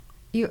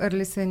You are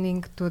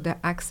listening to the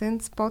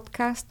Accents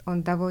podcast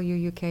on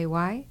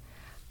WUKY.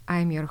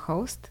 I'm your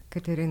host,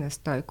 Katerina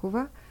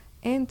Stoykova,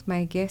 and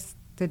my guests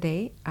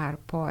today are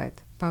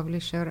poet,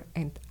 publisher,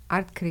 and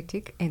art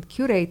critic and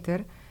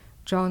curator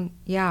John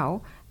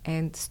Yau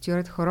and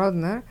Stuart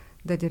Horodner,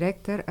 the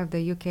director of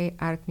the UK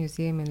Art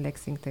Museum in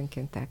Lexington,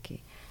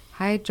 Kentucky.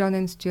 Hi, John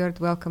and Stuart.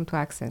 Welcome to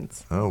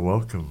Accents. Oh,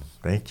 welcome.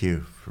 Thank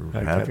you for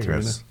having Katerina.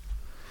 us.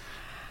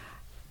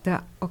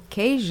 The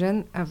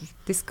occasion of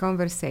this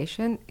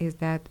conversation is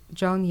that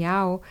John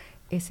Yau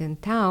is in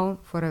town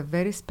for a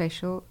very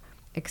special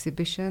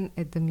exhibition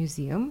at the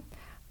museum.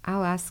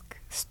 I'll ask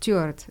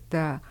Stuart,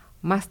 the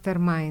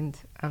mastermind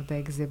of the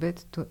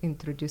exhibit, to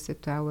introduce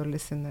it to our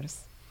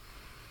listeners.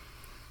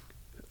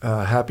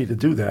 Happy to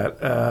do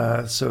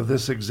that. So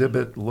this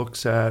exhibit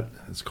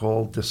it's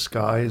called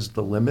Disguise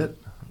the Limit,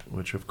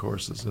 which of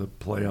course is a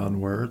play on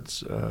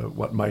words.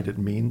 What might it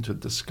mean to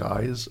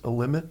disguise a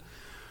limit?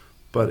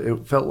 But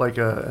it felt like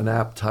an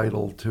apt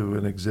title to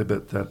an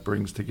exhibit that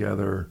brings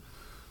together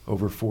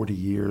over 40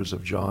 years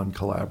of John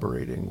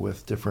collaborating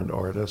with different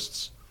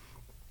artists.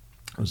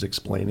 I was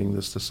explaining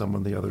this to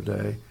someone the other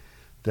day,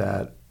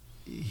 that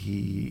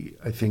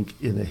I think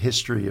in the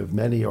history of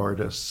many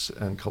artists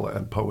and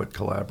poet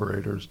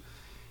collaborators,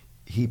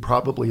 he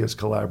probably has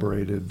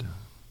collaborated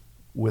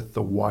with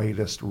the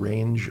widest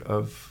range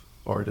of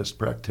artist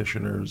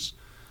practitioners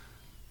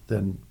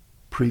than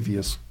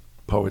previous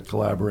poet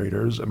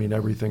collaborators. I mean,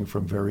 everything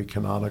from very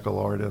canonical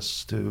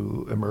artists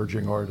to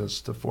emerging artists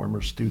to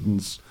former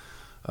students.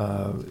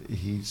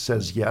 He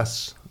says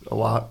yes a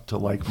lot to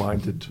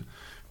like-minded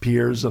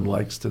peers and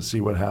likes to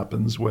see what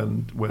happens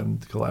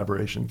when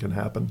collaboration can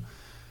happen.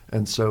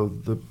 And so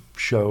the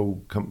show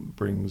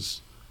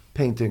brings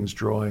paintings,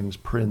 drawings,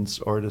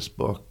 prints, artist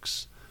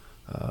books,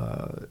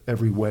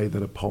 every way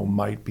that a poem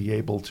might be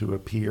able to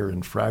appear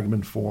in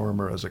fragment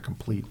form or as a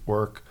complete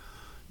work,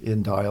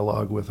 in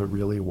dialogue with a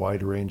really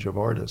wide range of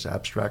artists,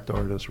 abstract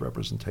artists,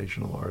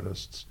 representational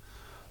artists.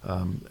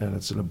 And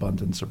it's an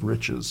abundance of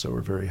riches, so we're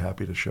very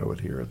happy to show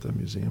it here at the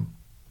museum.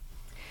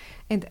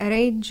 And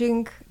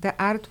arranging the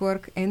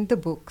artwork and the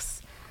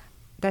books,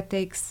 that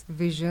takes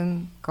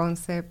vision,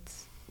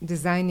 concepts,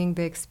 designing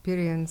the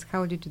experience.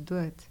 How did you do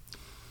it?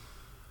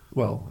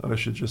 Well, I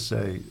should just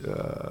say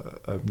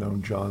I've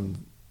known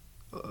John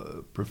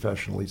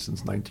professionally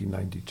since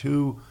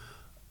 1992.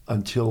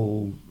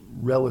 Until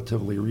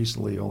relatively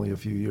recently, only a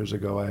few years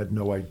ago, I had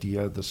no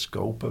idea the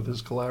scope of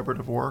his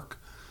collaborative work.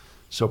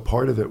 So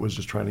part of it was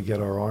just trying to get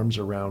our arms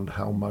around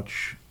how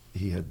much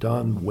he had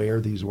done,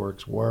 where these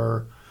works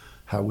were,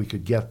 how we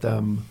could get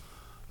them,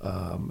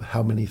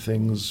 how many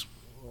things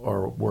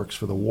are works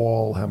for the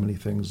wall, how many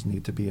things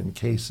need to be in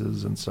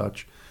cases and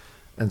such.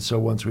 And so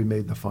once we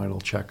made the final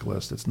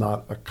checklist, it's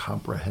not a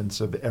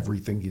comprehensive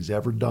everything he's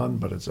ever done,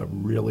 but it's a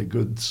really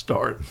good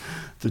start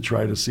to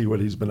try to see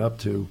what he's been up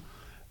to.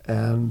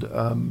 And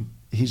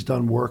he's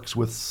done works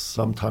with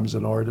sometimes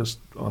an artist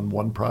on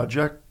one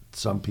project,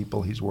 some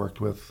people he's worked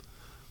with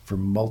for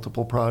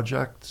multiple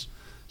projects.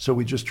 So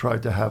we just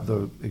tried to have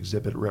the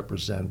exhibit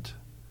represent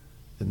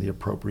in the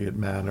appropriate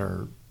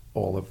manner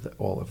all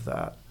of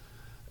that.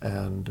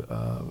 And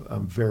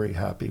I'm very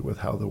happy with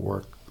how the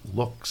work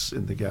looks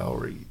in the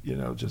gallery,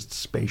 just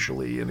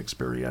spatially and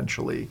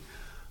experientially.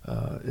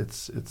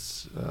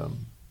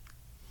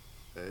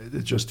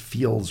 It just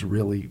feels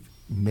really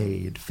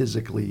made,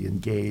 physically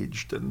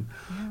engaged, and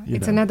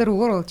it's another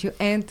world. You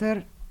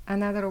enter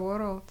another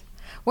world.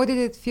 What did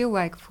it feel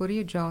like for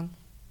you, John?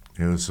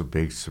 It was a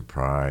big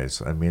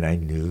surprise. I mean, I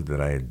knew that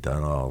I had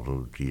done all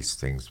of these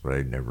things, but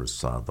I never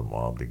saw them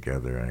all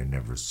together.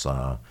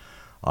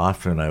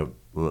 Often I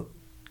will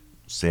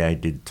say I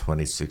did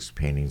 26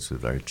 paintings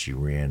with Archie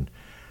Rand.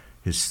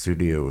 His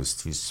studio was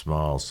too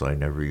small, so I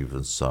never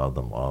even saw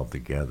them all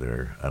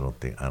together. I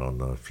don't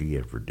know if he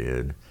ever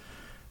did.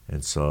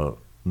 And so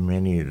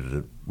many of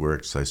the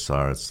works I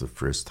saw, it's the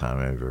first time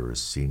I've ever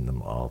seen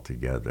them all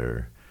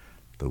together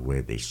the way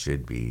they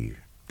should be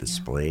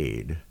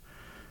displayed.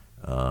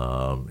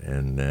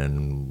 And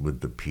then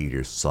with the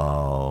Peter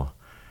Saul,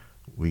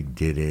 we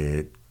did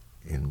it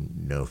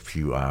in a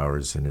few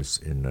hours in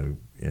his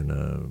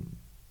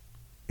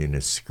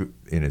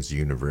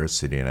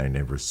university, and I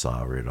never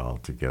saw it all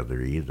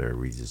together either.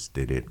 We just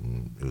did it,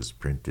 and it was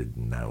printed,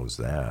 and that was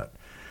that.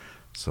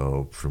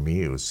 So for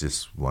me, it was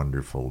just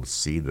wonderful to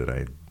see that I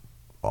had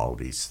all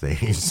these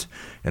things.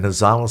 And it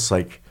was almost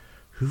like,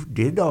 who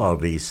did all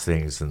these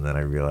things? And then I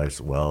realized,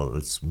 well,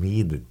 it's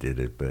me that did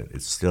it, but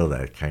it's still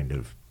that kind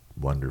of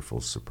wonderful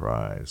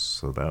surprise.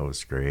 So that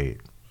was great.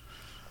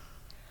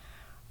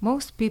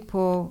 Most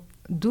people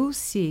do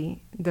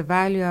see the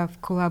value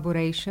of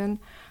collaboration,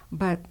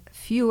 but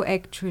few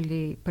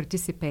actually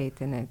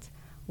participate in it.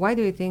 Why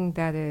do you think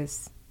that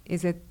is?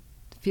 Is it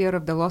fear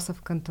of the loss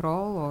of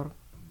control, or?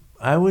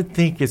 I would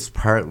think it's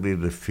partly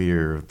the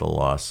fear of the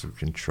loss of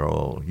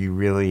control.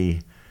 You're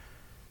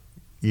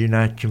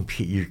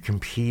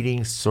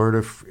competing sort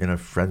of in a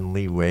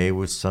friendly way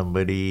with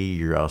somebody.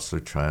 You're also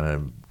trying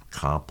to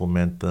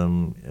complement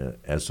them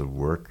as a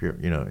worker,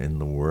 in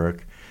the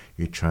work.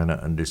 you're trying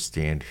to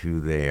understand who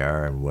they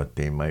are and what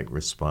they might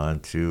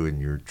respond to,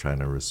 and you're trying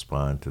to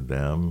respond to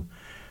them.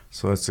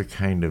 So it's a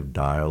kind of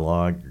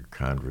dialogue or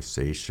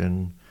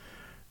conversation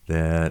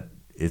that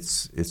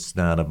it's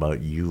not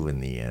about you in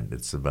the end.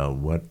 It's about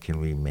what can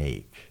we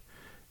make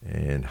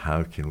and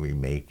how can we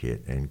make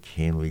it, and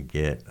can we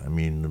get, I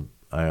mean,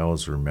 I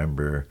always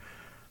remember,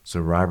 so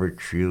Robert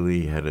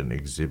Creeley had an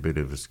exhibit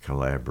of his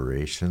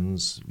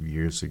collaborations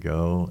years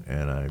ago,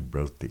 and I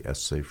wrote the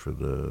essay for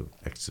the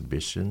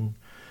exhibition,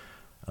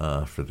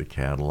 for the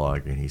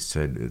catalog, and he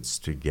said it's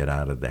to get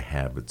out of the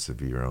habits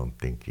of your own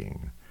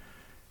thinking.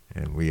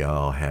 And we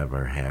all have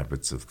our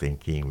habits of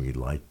thinking. We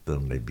like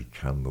them. They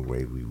become the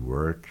way we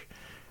work.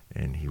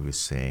 And he was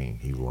saying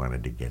he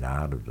wanted to get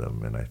out of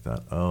them. And I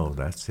thought, oh,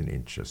 that's an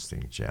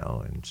interesting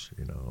challenge,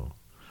 you know.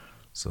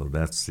 So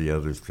that's the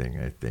other thing,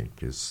 I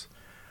think, is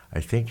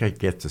I think I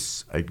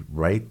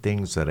write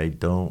things that I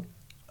don't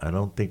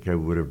think I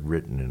would have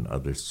written in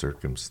other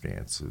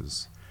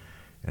circumstances.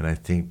 And I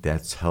think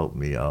that's helped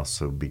me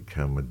also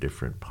become a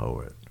different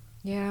poet.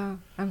 Yeah,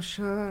 I'm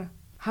sure.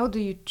 How do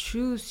you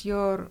choose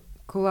your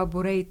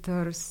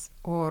collaborators,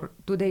 or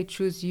do they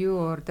choose you,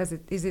 or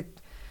is it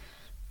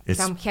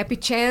some happy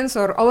chance,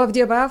 or all of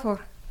the above? Or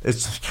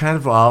it's kind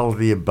of all of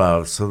the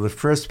above. So the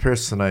first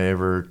person I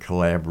ever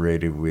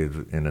collaborated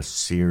with in a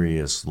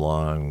serious,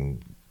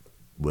 long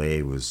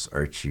way was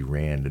Archie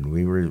Rand, and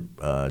we were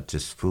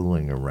just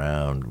fooling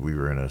around. We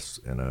were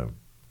in a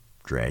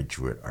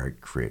graduate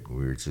art crit.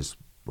 We were just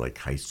like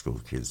high school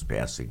kids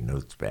passing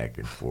notes back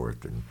and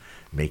forth and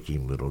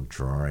making little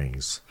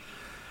drawings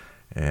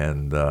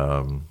and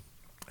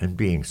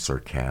being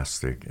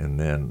sarcastic. And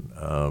then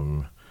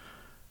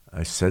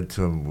I said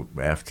to him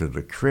after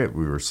the crit,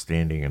 we were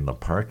standing in the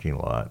parking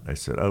lot. I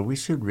said, oh, we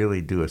should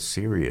really do a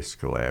serious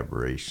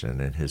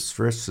collaboration. And his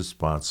first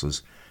response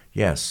was,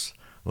 yes,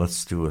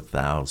 let's do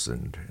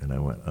 1,000. And I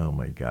went, oh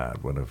my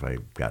God, what have I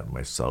gotten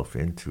myself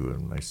into?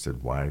 And I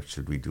said, why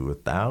should we do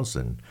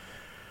 1,000?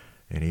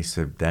 And he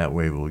said, that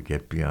way we'll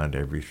get beyond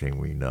everything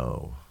we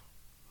know.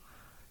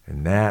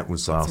 And that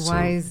was also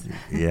wise.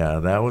 Yeah,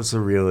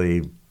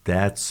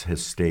 that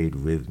has stayed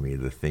with me,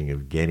 the thing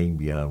of getting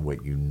beyond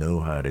what you know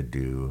how to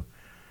do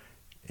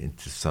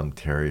into some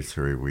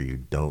territory where you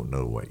don't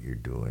know what you're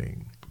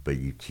doing, but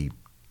you keep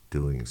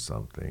doing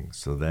something.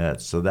 So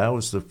that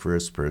was the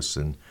first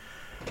person.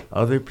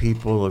 Other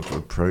people have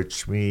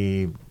approached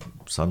me.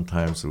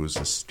 Sometimes it was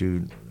a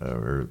student,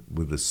 or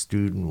with a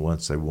student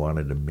once I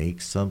wanted to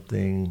make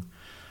something.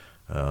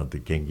 The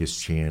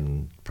Genghis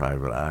Khan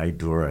private eye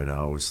door, I'd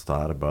always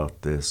thought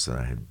about this.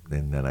 And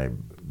then I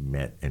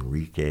met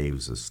Enrique, who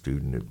was a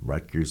student at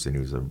Rutgers, and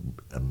he was an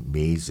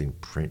amazing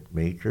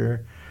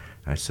printmaker.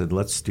 I said,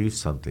 let's do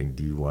something.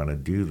 Do you want to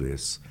do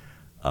this?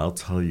 I'll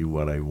tell you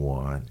what I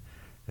want,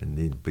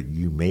 but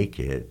you make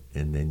it,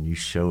 and then you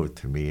show it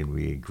to me, and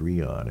we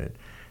agree on it.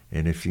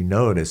 And if you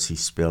notice, he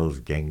spells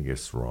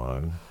Genghis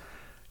wrong,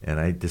 and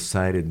I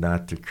decided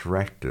not to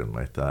correct him.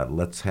 I thought,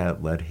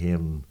 let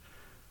him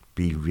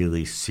be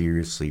really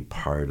seriously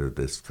part of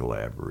this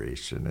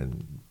collaboration.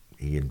 And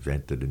he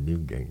invented a new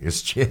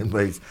Genghis Khan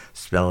by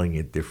spelling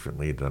it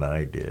differently than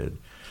I did.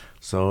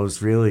 So I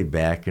was really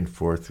back and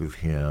forth with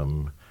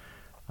him.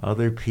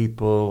 Other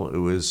people, it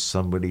was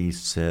somebody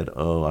said,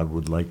 oh, I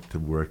would like to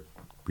work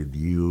with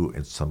you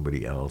and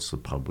somebody else, a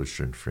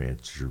publisher in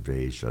France,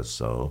 Gervais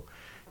Jassot.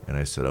 And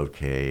I said,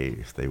 okay,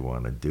 if they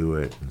want to do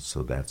it. And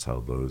so that's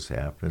how those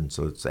happened.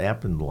 So it's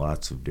happened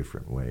lots of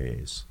different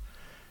ways.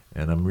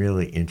 And I'm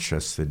really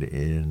interested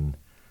in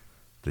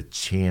the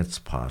chance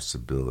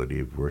possibility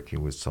of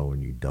working with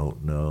someone you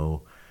don't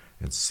know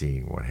and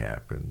seeing what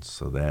happens.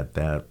 So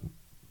that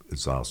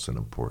is also an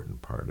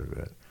important part of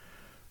it.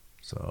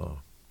 So,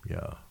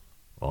 yeah,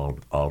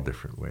 all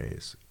different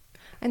ways.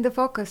 And the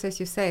focus,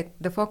 as you said,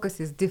 the focus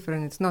is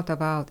different. It's not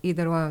about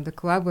either one of the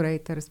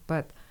collaborators,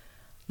 but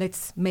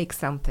let's make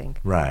something.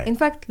 Right. In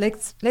fact,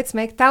 let's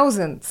make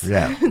thousands.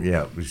 Yeah,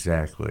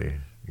 exactly.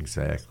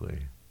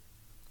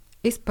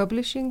 Is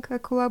publishing a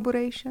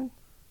collaboration?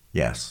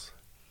 Yes.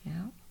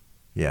 Yeah.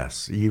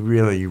 Yes.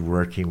 You're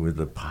working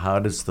with how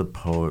does the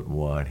poet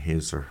want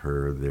his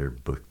or their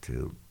book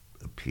to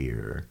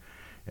appear?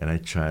 And I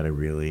try to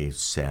really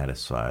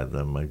satisfy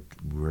them.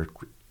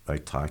 I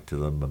talk to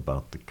them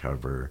about the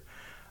cover.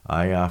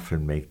 I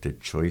often make the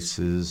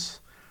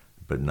choices,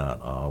 but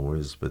not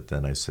always. But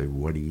then I say,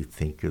 what do you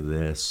think of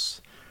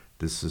this?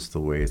 This is the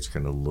way it's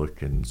going to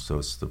look. And so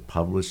it's the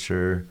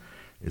publisher,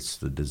 it's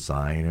the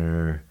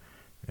designer,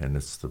 and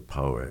it's the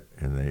poet.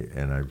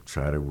 And I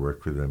try to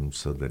work with them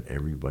so that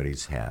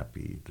everybody's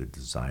happy. The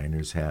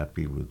designer's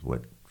happy with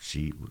what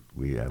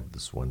we have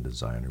this one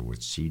designer,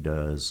 what she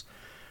does.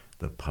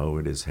 The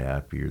poet is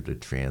happy, or the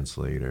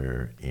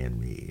translator, and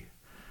me.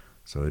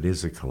 So it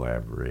is a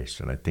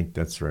collaboration. I think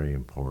that's very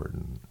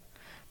important.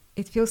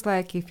 It feels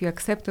like if you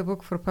accept a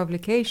book for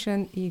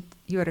publication,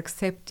 you're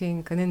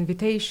accepting an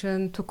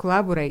invitation to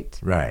collaborate.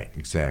 Right,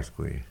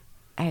 exactly.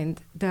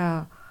 And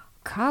the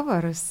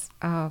covers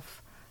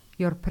of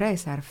your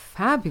press are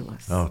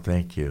fabulous. Oh,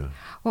 thank you.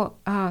 Well,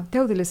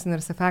 tell the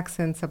listeners of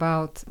Accents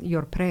about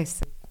your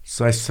press.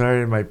 So I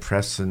started my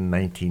press in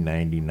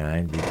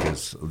 1999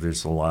 because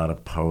there's a lot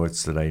of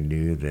poets that I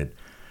knew that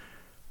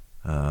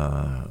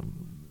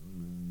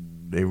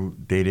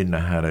they didn't know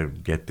how to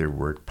get their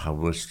work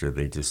published, or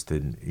they just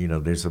didn't.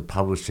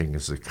 Publishing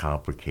is a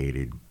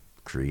complicated,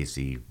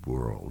 crazy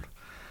world.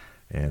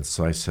 And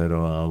so I said,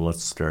 oh,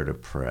 let's start a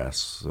press.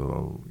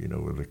 So,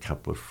 with a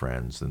couple of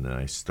friends, and then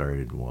I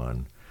started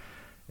one.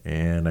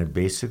 And I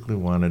basically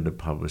wanted to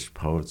publish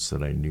poets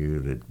that I knew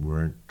that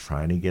weren't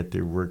trying to get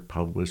their work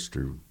published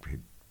or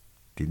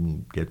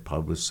didn't get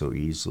published so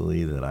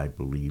easily, that I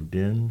believed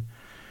in.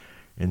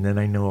 And then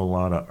I know a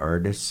lot of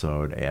artists, so I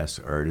would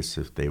ask artists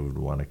if they would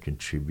want to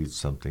contribute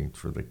something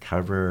for the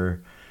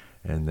cover.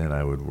 And then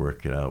I would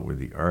work it out with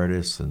the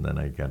artists, and then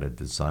I got a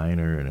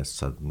designer, and it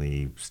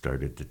suddenly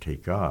started to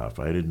take off.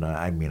 I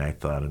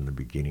thought in the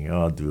beginning,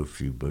 I'll do a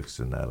few books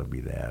and that'll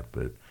be that.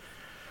 But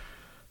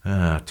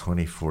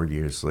 24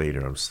 years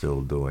later, I'm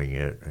still doing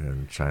it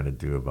and trying to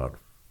do about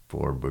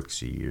 4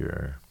 books a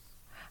year.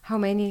 How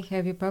many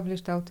have you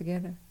published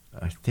altogether?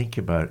 I think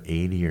about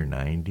 80 or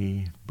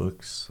 90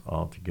 books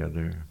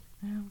altogether.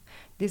 Yeah.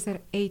 These are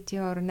 80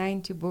 or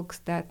 90 books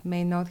that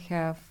may not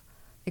have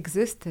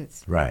existed.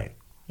 Right.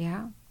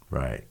 Yeah?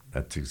 Right.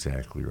 That's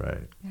exactly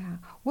right. Yeah.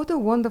 What a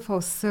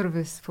wonderful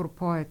service for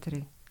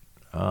poetry.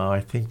 I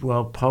think,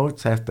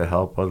 poets have to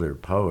help other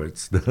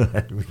poets.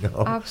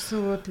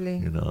 Absolutely.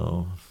 And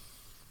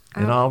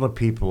all the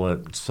people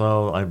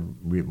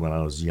when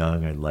I was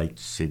young, I liked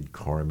Sid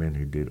Corman,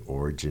 who did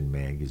Origin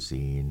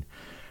magazine.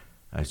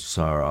 I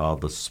saw all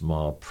the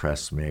small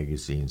press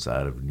magazines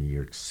out of New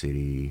York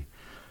City,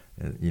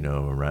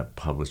 and,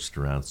 published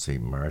around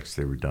St. Mark's.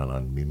 They were done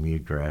on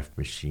mimeograph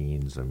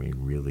machines. I mean,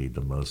 really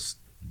the most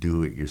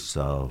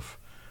do-it-yourself,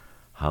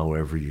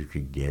 however you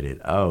could get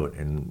it out.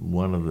 And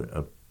one of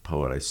a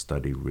poet I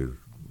studied with,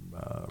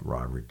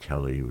 Robert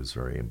Kelly, who was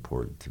very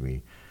important to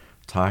me,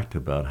 talked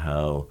about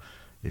how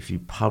if you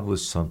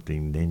publish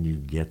something, then you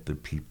get the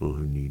people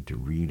who need to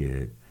read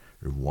it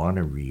or want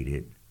to read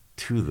it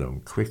to them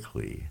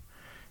quickly.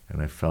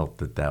 And I felt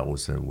that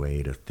was a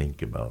way to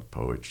think about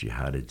poetry,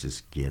 how to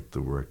just get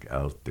the work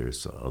out there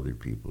so other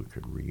people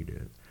could read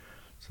it.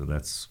 So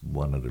that's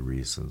one of the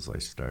reasons I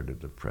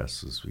started the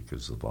press, is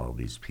because of all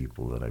these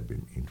people that I've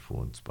been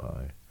influenced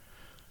by.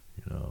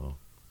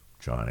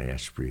 John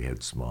Ashbery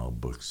had small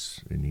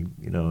books, and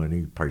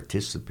he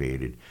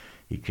participated.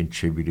 He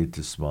contributed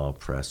to small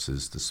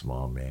presses, to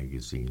small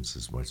magazines,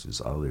 as much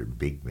as other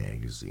big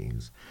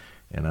magazines.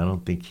 And I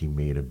don't think he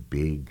made a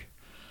big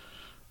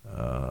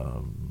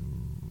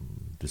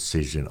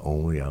decision,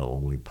 I'll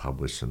only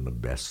publish in the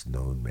best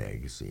known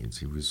magazines.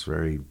 He was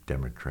very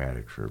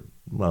democratic till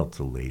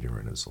later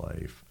in his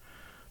life.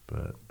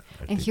 But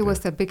he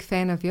was a big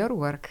fan of your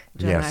work,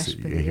 John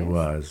Ashbery. He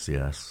was.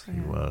 Yes, he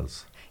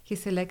was. He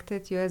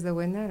selected you as the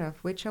winner of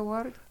which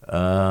award?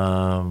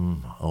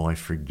 I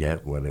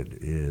forget what it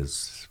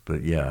is.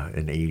 But yeah,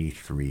 in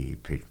 1983 he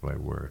picked my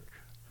work.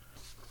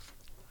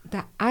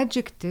 The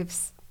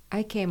adjectives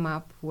I came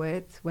up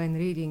with when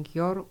reading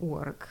your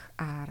work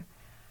are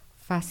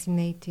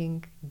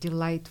fascinating,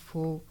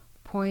 delightful,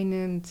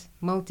 poignant,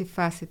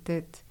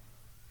 multifaceted,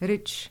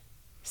 rich.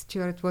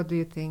 Stuart, what do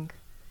you think?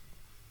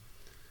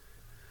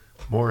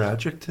 More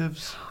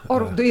adjectives?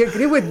 Or do you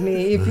agree with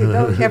me if you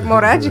don't have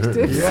more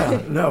adjectives?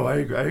 Yeah, no, I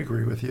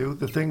agree with you.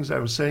 The things I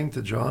was saying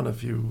to John a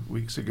few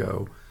weeks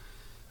ago,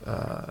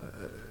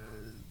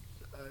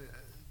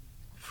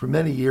 for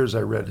many years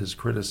I read his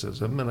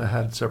criticism, and I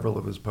had several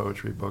of his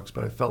poetry books,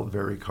 but I felt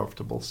very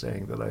comfortable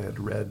saying that I had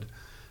read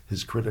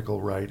his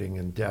critical writing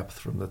in depth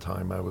from the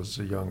time I was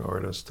a young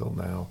artist till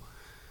now.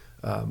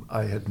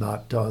 I had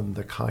not done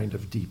the kind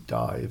of deep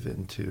dive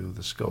into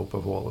the scope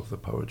of all of the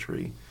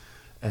poetry.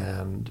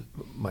 And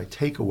my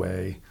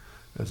takeaway,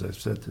 as I've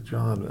said to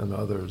John and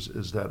others,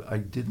 is that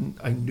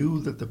I knew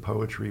that the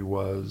poetry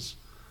was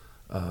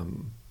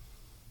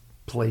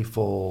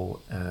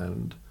playful,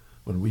 and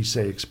when we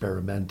say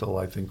experimental,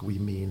 I think we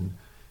mean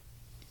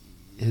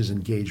his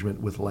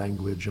engagement with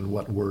language and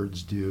what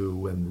words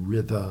do, and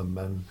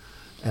rhythm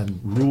and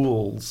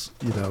rules,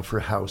 for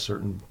how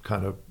certain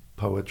kind of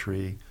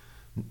poetry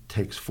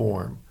takes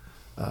form.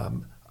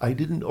 I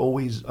didn't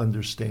always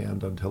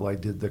understand until I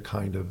did the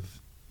kind of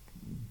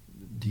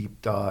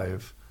deep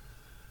dive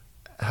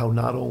how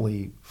not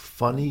only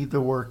funny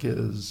the work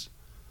is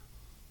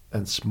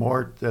and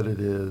smart that it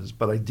is,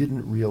 but I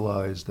didn't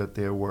realize that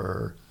there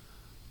was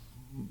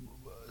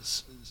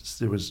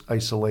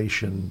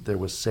isolation, there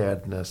was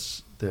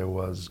sadness, there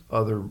was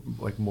other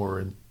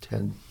more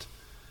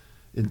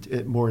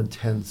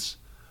intense.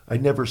 I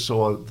never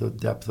saw the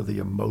depth of the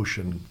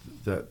emotion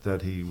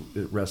that he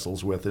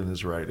wrestles with in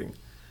his writing,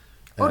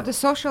 or the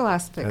social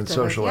aspect and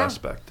social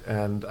aspect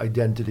and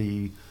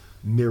identity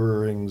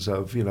mirrorings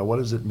of what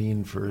does it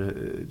mean for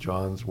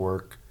John's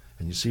work,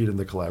 and you see it in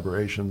the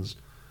collaborations.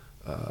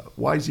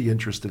 Why is he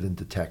interested in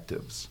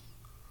detectives?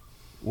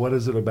 what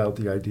is it about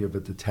the idea of a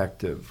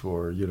detective,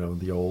 or, you know,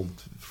 the old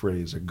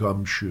phrase, a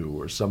gumshoe,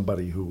 or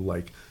somebody who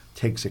like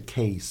takes a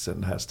case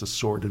and has to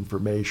sort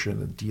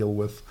information and deal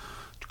with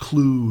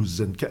clues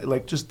and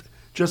like just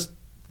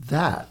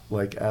that,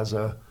 like as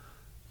a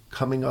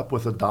coming up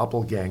with a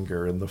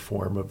doppelganger in the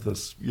form of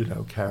this, you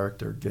know,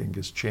 character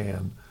Genghis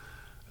Khan.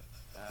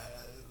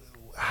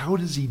 How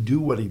does he do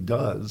what he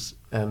does?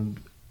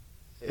 And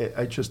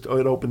it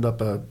opened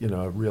up a, you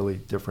know, a really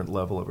different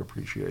level of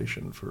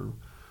appreciation for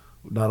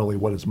not only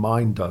what his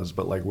mind does,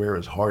 but like where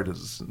his heart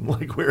is and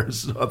like where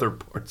his other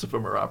parts of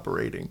him are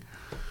operating.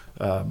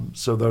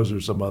 So those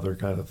are some other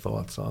kind of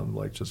thoughts on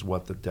like just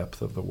what the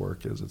depth of the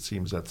work is. It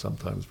seems that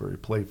sometimes very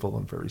playful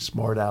and very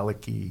smart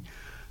alecky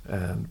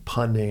and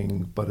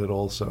punning, but it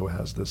also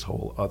has this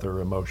whole other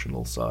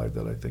emotional side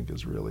that I think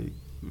is really,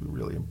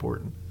 really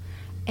important.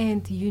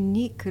 And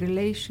unique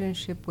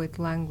relationship with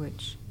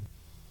language.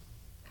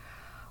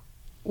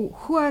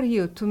 Who are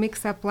you to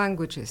mix up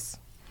languages?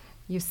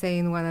 You say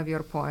in one of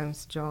your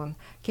poems, John.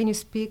 Can you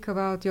speak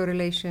about your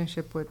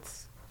relationship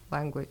with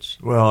language?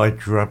 Well, I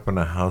grew up in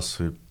a house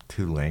where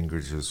two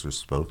languages were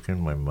spoken.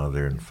 My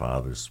mother and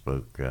father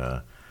spoke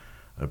a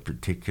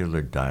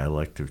particular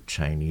dialect of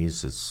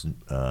Chinese. It's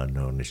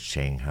known as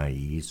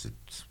Shanghaiese.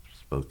 It's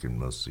spoken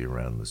mostly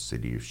around the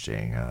city of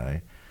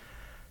Shanghai.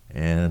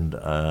 And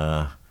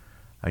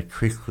I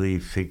quickly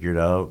figured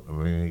out, I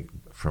mean,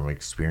 from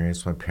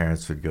experience, my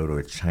parents would go to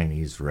a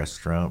Chinese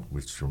restaurant,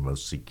 which were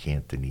mostly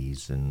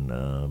Cantonese and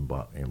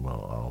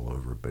all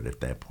over, but at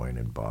that point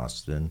in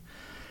Boston.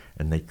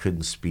 And they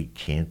couldn't speak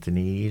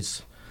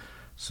Cantonese,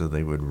 so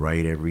they would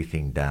write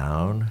everything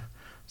down.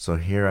 So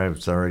here I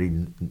was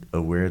already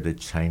aware that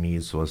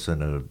Chinese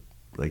wasn't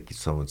like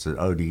someone said,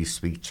 oh, do you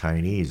speak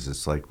Chinese?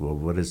 It's like, well,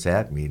 what does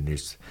that mean?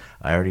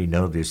 I already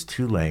know there's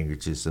two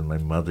languages, and my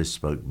mother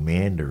spoke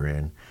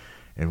Mandarin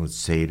and would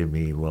say to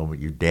me, well,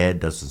 your dad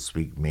doesn't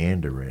speak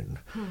Mandarin,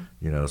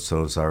 you know,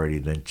 so it's already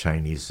then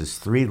Chinese is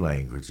three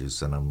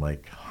languages. And I'm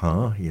like,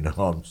 huh? You know,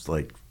 I'm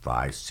like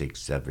 5, 6,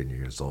 7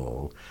 years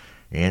old.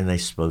 And they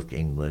spoke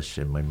English,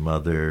 and my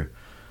mother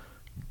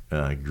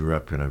grew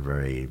up in a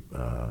very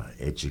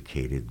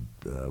educated,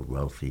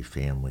 wealthy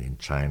family in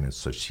China,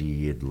 so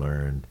she had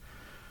learned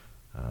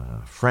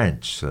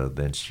French. So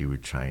then she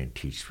would try and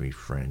teach me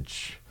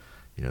French,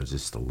 you know,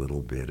 just a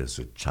little bit as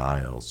a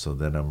child. So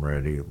then I'm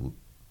ready,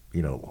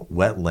 you know,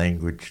 what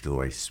language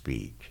do I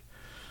speak,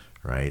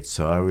 right?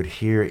 So I would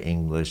hear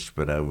English,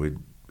 but it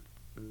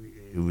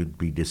would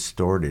be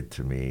distorted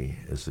to me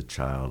as a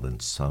child in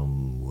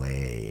some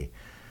way.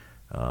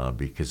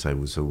 Because I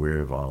was aware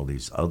of all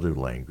these other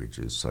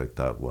languages. So I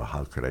thought, well,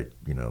 how could I,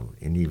 you know,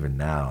 and even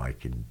now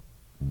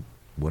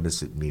what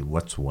does it mean?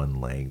 What's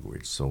one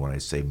language? So when I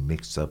say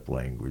mix up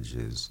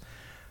languages,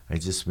 I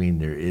just mean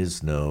there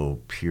is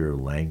no pure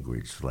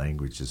language.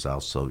 Language is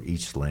also,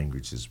 each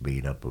language is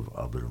made up of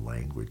other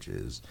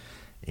languages.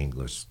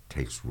 English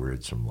takes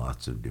words from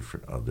lots of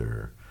different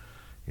other,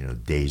 you know,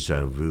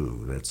 déjà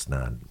vu, that's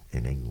not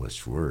an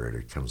English word.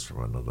 It comes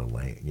from another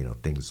language, you know,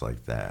 things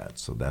like that.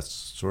 So that's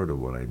sort of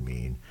what I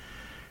mean.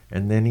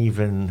 And then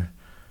even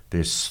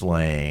there's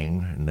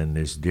slang, and then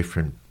there's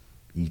different,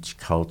 each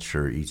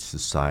culture, each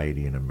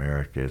society in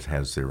America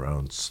has their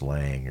own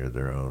slang or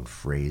their own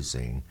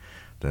phrasing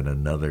that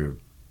another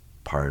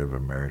part of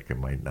America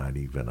might not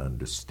even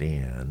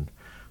understand.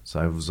 So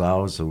I was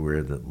always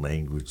aware that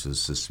language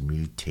is this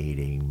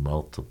mutating,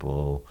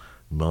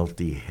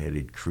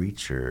 multi-headed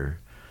creature.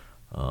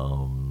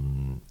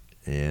 And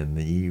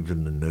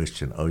even the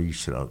notion, oh, you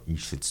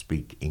should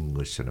speak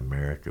English in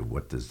America.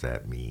 What does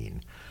that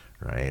mean,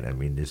 right? I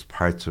mean, there's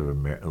parts of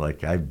America,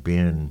 like I've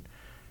been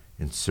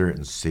in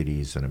certain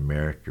cities in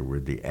America where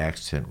the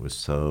accent was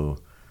so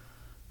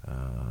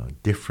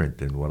different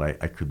than what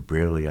I could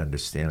barely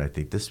understand. I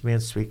think this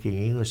man's speaking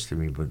English to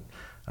me, but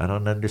I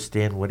don't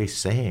understand what he's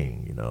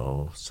saying, you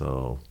know.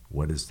 So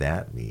what does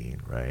that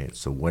mean, right?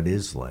 So what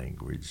is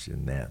language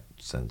in that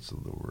sense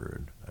of the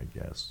word, I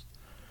guess?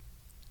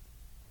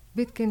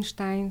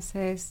 Wittgenstein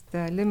says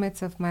the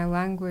limits of my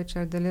language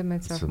are the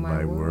limits of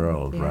my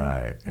world. Yeah.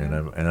 Right?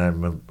 Yeah.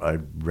 And I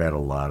read a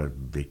lot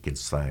of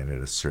Wittgenstein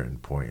at a certain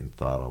point and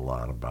thought a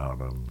lot about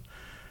him,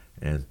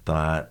 and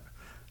thought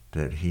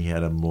that he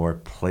had a more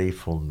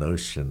playful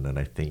notion than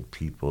I think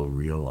people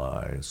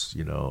realize,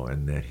 you know,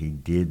 and that he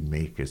did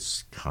make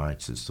us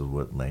conscious of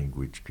what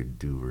language could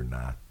do or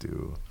not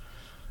do,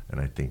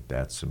 and I think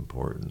that's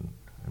important.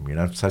 I mean,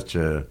 I'm such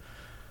a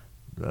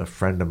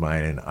friend of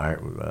mine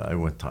I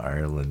went to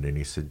Ireland, and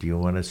he said, do you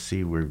want to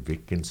see where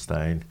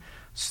Wittgenstein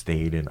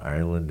stayed in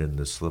Ireland in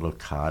this little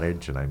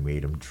cottage? And I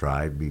made him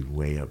drive me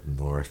way up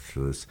north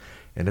to this.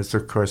 And it's,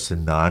 of course, a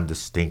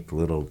non-distinct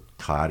little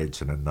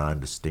cottage in a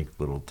non-distinct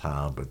little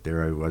town. But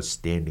there I was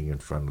standing in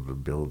front of a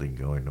building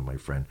going to my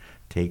friend,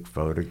 take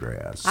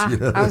photographs.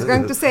 I was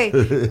going to say,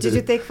 did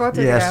you take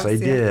photographs? Yes, I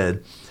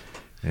did.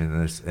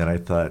 And I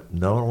thought,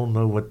 no one will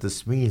know what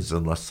this means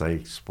unless I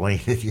explain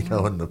it, you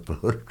know, in the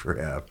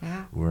photograph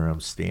where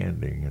I'm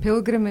standing. And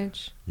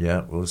pilgrimage. yeah,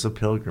 it was a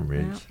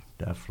pilgrimage,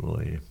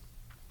 definitely.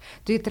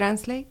 Do you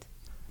translate?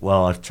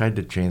 well, I've tried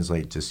to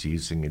translate just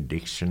using a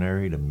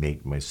dictionary to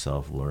make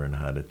myself learn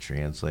how to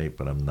translate,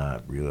 but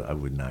I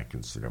would not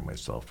consider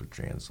myself a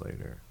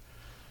translator.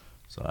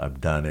 So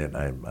I've done it.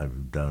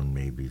 I've done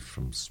maybe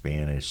from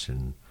Spanish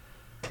and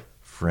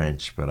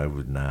French, but I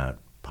would not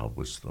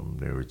publish them.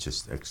 They were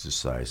just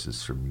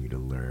exercises for me to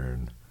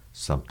learn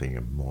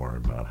something more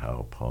about how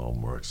a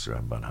poem works or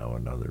about how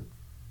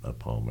a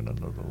poem in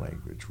another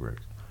language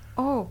works.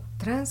 Oh,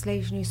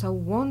 translation is a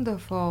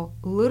wonderful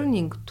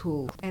learning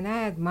tool, and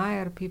I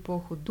admire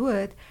people who do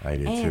it. I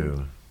do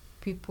too.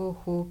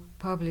 People who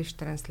publish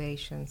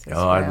translations as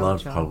well, I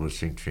love John.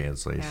 Publishing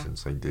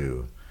translations. Yeah. I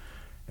do.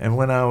 And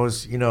when I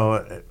was,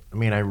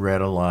 I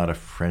read a lot of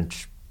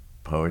French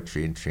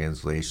poetry and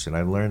translation.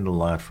 I learned a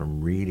lot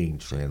from reading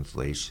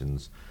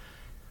translations.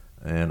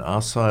 And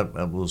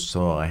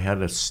also, I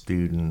had a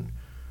student,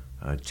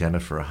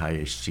 Jennifer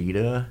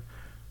Hayashida,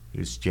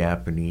 who's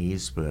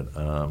Japanese, but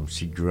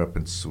she grew up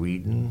in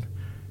Sweden.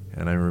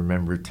 And I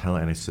remember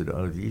I said,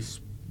 oh, do you,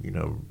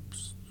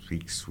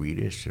 speak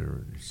Swedish?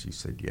 Or she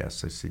said,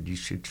 yes. I said, you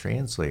should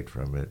translate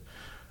from it.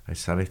 I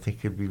said, I think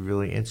it'd be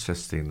really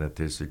interesting that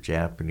there's a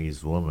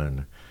Japanese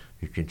woman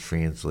who can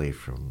translate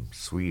from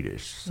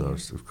Swedish. So,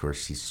 of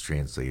course, she's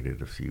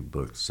translated a few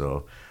books.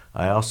 So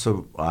I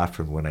also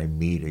often, when I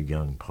meet a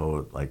young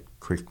poet, I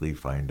quickly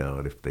find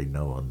out if they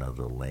know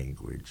another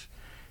language.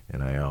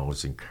 And I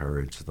always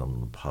encourage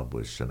them to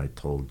publish. And I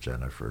told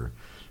Jennifer,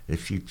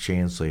 if you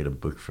translate a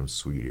book from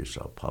Swedish,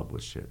 I'll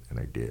publish it. And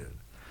I did.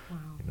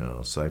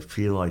 Wow. So I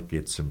feel like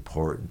it's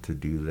important to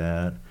do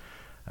that.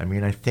 I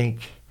mean, I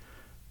think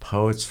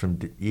poets,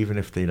 even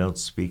if they don't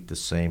speak the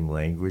same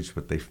language,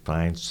 but they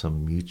find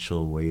some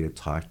mutual way to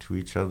talk to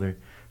each other,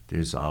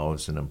 there's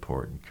always an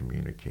important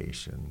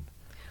communication.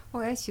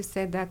 Well, as you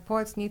said, that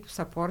poets need to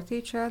support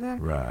each other.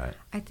 Right.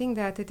 I think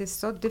that it is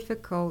so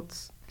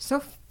difficult.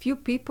 So few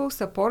people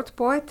support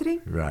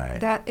poetry. Right.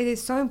 That it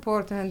is so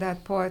important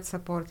that poets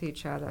support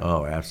each other.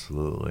 Oh,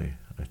 absolutely.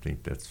 I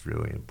think that's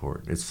really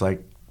important. It's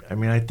like,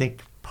 I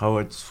think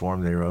poets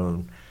form their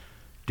own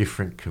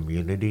different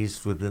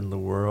communities within the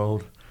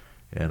world.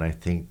 And I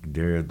think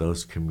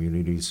those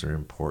communities are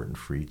important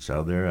for each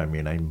other. I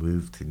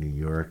moved to New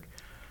York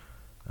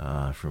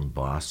from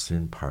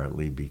Boston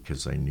partly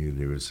because I knew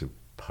there was a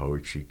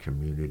poetry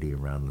community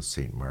around the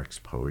St. Mark's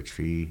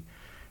Poetry,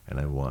 and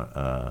I want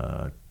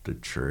the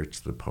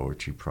church, the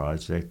Poetry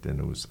Project,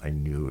 and I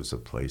knew it was a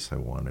place I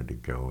wanted to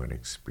go and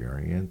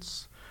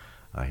experience.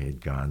 I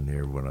had gone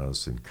there when I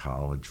was in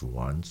college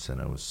once,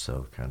 and I was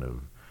so kind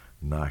of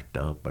knocked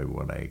out by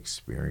what I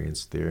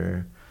experienced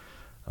there.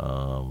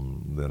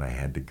 Then I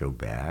had to go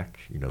back,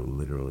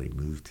 literally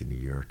move to New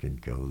York and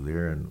go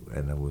there.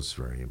 And it was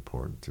very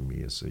important to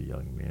me as a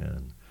young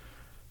man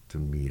to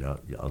meet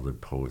other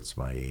poets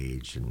my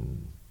age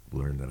and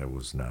learn that I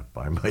was not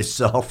by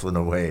myself in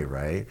a way,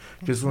 right?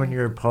 Because when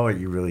you're a poet,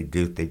 you really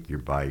do think you're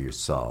by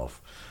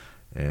yourself.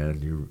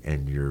 And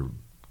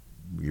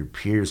your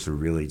peers are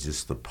really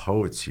just the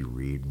poets you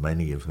read,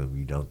 many of whom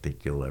you don't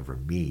think you'll ever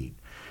meet.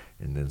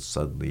 And then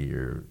suddenly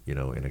you're,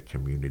 in a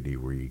community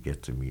where you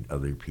get to meet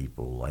other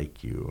people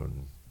like you,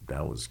 and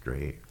that was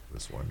great. It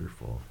was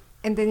wonderful.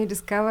 And then you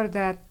discover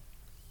that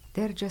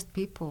they're just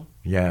people.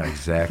 Yeah,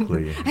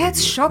 exactly.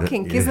 That's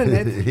shocking, isn't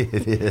it?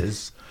 It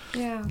is.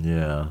 Yeah.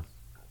 Yeah.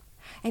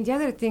 And the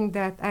other thing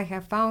that I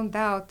have found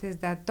out is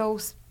that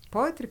those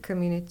poetry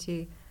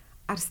community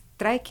are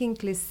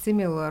strikingly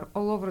similar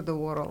all over the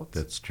world.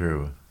 That's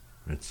true.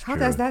 How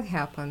does that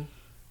happen?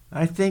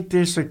 I think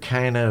there's a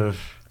kind of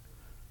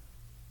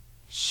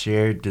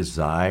shared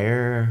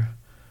desire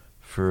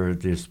for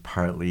this.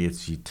 Partly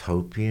it's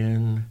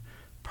utopian,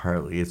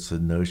 partly it's a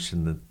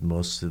notion that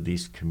most of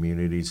these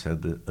communities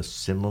have a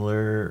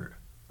similar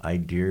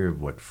idea of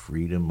what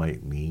freedom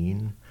might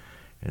mean,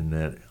 and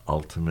that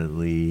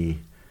ultimately,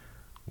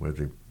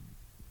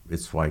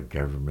 it's why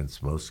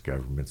most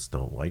governments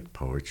don't like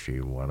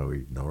poetry, want to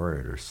ignore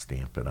it or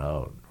stamp it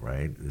out,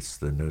 right? It's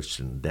the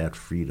notion that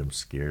freedom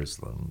scares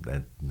them,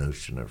 that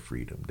notion of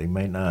freedom.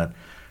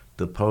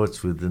 The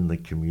poets within the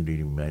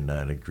community might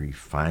not agree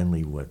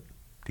finally what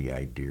the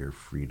idea of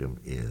freedom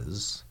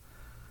is,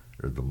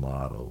 or the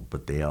model,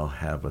 but they all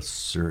have a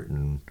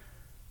certain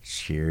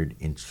shared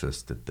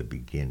interest at the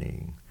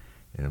beginning.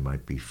 And it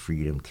might be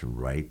freedom to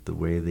write the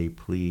way they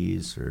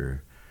please,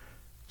 or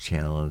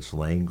challenge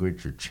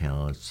language, or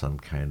challenge some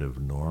kind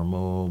of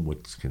normal,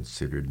 what's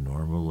considered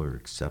normal or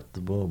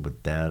acceptable.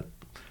 But that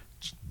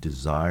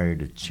desire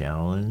to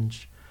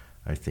challenge,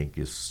 I think,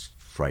 is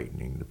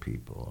frightening to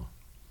people.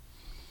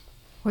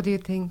 What do you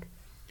think?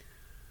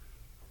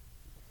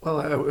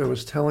 Well, I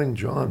was telling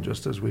John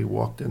just as we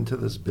walked into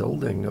this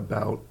building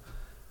about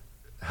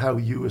how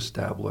you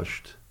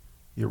established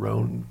your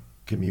own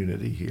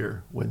community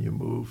here when you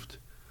moved.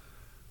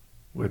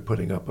 We're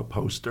putting up a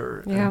poster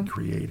and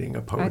creating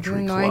a poetry club. I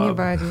didn't know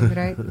anybody,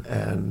 right?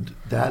 And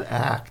that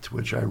act,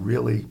 which I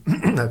really,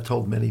 I've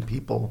told many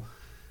people,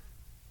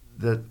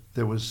 that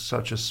there was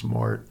such a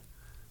smart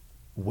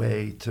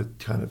way to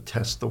kind of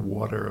test the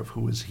water of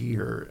who is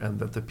here, and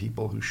that the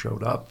people who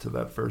showed up to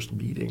that first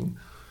meeting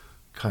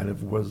kind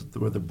of were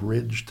the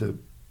bridge to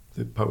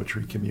the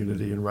poetry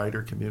community and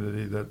writer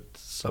community that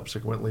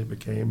subsequently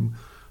became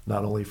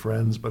not only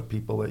friends, but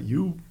people that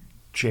you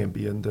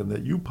championed and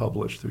that you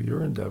published through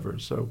your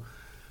endeavors. So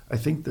I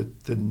think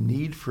that the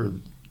need for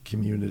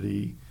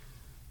community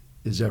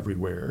is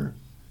everywhere.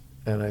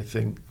 And I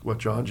think what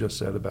John just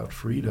said about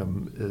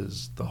freedom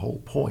is the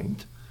whole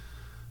point,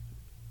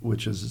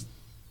 which is,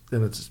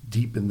 and it's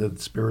deep in the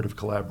spirit of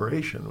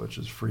collaboration, which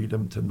is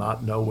freedom to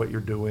not know what you're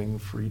doing,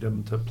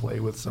 freedom to play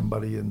with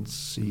somebody and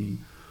see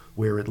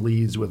where it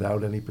leads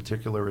without any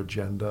particular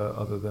agenda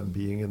other than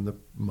being in the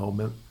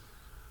moment.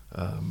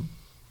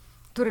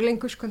 To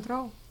relinquish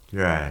control.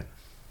 Right.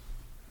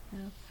 Yeah.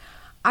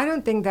 I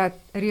don't think that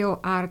real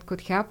art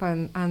could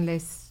happen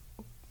unless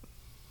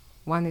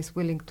one is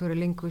willing to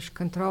relinquish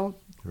control.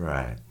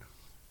 Right.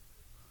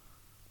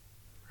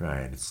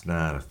 Right. It's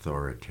not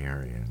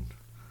authoritarian.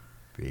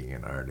 Being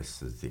an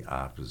artist is the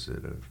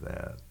opposite of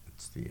that.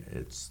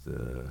 It's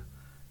the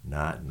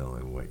not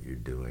knowing what you're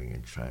doing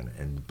and trying to,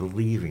 and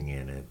believing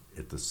in it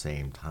at the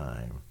same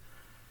time,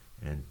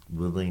 and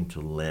willing to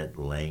let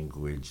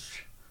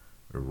language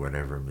or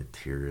whatever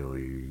material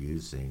you're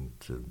using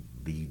to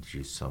lead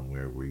you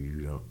somewhere where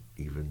you don't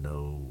even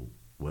know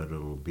what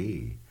it'll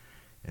be,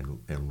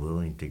 and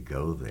willing to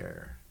go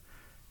there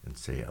and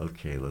say,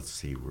 okay, let's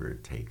see where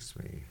it takes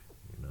me,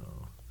 you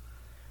know.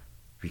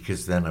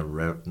 Because then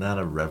not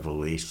a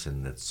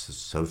revelation that's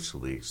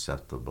socially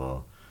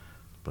acceptable,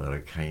 but a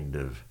kind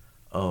of,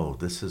 oh,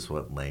 this is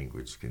what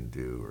language can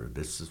do, or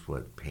this is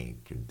what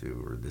paint can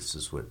do, or this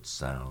is what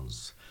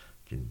sounds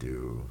can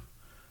do.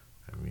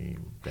 I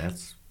mean,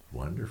 that's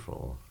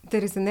wonderful.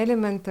 There is an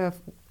element of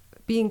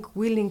being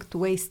willing to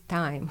waste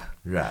time.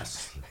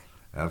 Yes,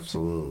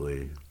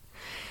 absolutely.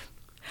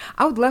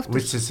 I would love to...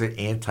 Which is an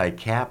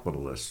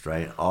anti-capitalist,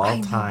 right?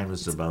 All time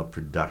is about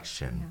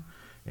production.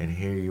 Yeah. And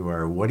here you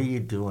are, what are you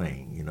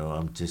doing? You know,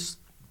 I'm just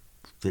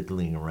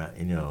fiddling around,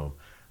 you know,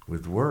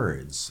 with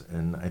words.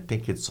 And I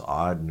think it's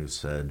Auden who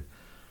said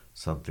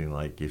something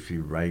like, if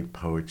you write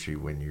poetry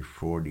when you're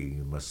 40,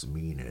 you must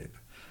mean it.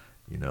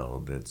 You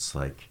know, that's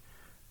like,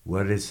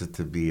 what is it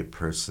to be a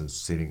person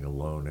sitting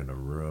alone in a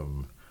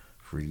room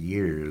for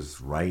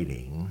years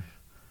writing,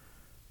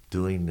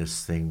 doing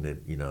this thing that,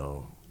 you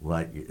know,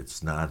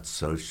 it's not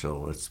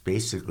social. It's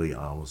basically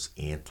almost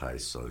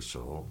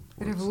antisocial.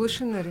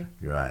 Revolutionary.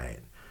 Right.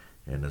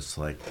 And it's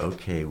like,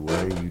 okay, what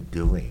are you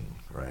doing,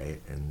 right?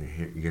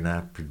 And you're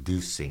not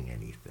producing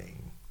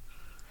anything.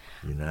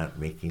 You're not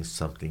making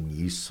something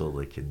useful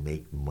that can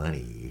make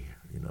money.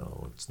 You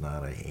know, it's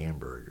not a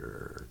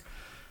hamburger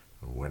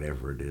or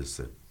whatever it is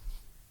that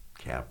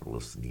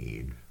capitalists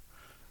need.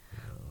 You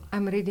know.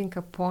 I'm reading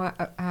a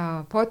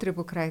poetry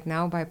book right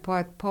now by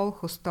poet Paul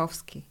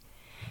Hostovsky.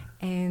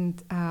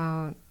 And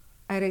I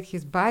read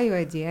his bio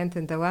at the end,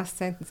 and the last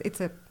sentence,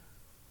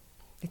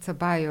 it's a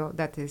bio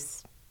that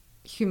is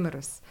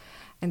humorous.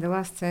 And the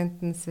last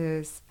sentence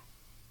is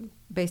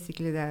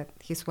basically that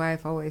his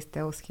wife always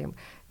tells him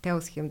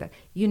that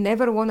you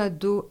never want to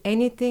do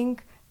anything,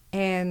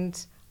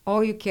 and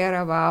all you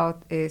care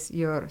about is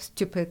your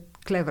stupid,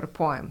 clever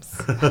poems.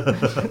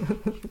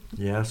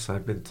 Yes,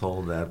 I've been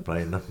told that by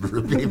a number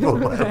of people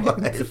in my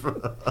life.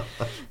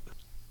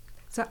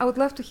 So I would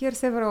love to hear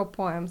several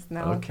poems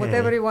now. Okay.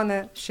 Whatever you want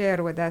to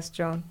share with us,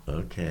 John.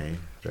 Okay.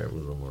 Start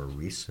with a more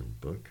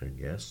recent book, I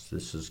guess.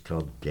 This is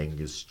called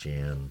Genghis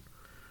Khan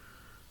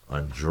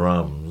on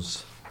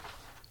Drums.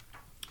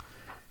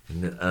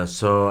 And,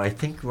 so I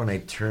think when I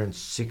turned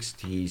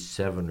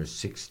 67 or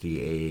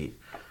 68,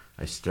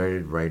 I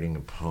started writing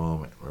a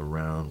poem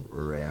around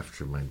or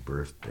after my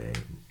birthday.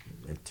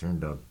 It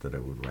turned out that I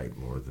would write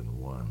more than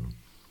one.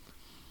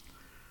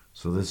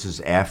 So this is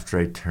after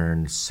I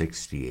turned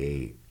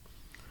 68.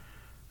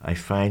 I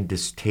find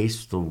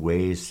distasteful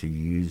ways to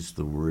use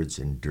the words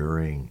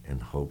enduring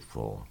and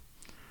hopeful.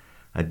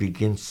 I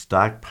begin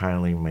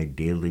stockpiling my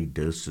daily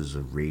doses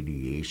of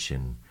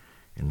radiation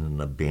in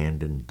an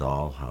abandoned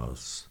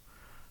dollhouse.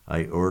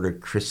 I order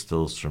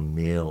crystals from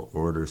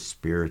mail-order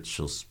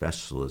spiritual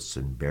specialists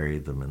and bury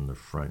them in the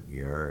front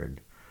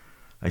yard.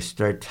 I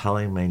start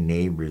telling my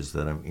neighbors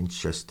that I'm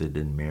interested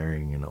in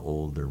marrying an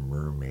older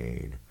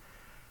mermaid.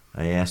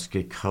 I ask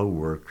a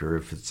coworker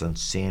if it's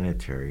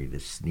unsanitary to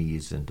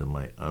sneeze into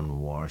my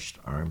unwashed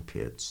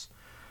armpits.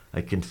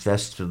 I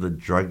confess to the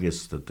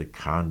druggist that the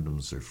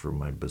condoms are for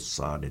my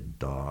besotted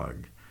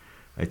dog.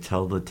 I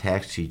tell the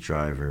taxi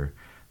driver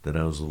that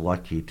I was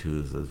lucky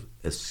to have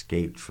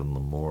escaped from the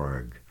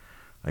morgue.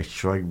 I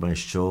shrug my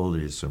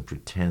shoulders and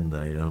pretend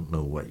that I don't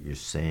know what you're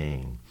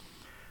saying.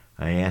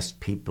 I ask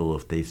people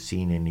if they've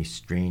seen any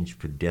strange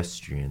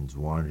pedestrians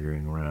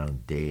wandering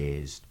around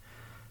dazed.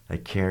 I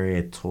carry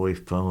a toy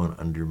phone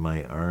under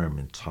my arm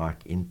and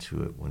talk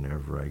into it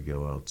whenever I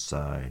go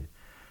outside.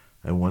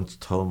 I once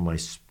told my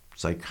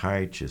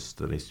psychiatrist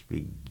that I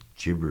speak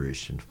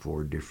gibberish in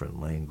 4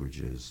 different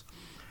languages.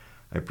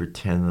 I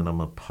pretend that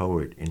I'm a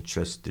poet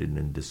interested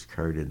in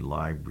discarded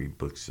library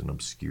books and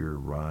obscure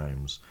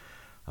rhymes.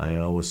 I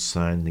always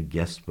sign the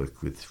guest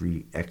book with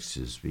 3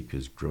 X's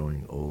because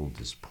growing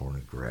old is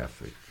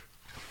pornographic.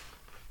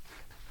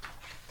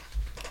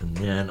 And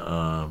then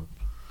I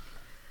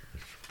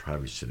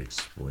probably should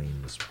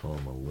explain this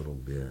poem a little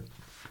bit.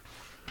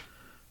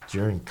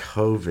 During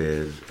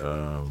COVID,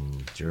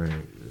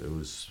 it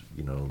was,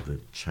 the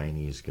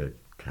Chinese got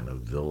kind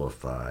of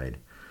vilified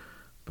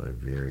by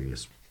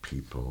various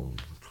people,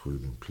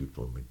 including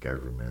people in the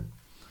government.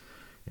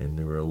 And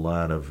there were a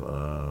lot of,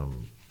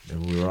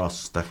 and we were all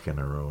stuck in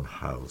our own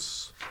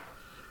house.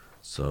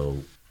 So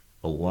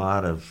a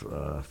lot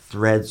of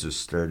threads were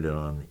started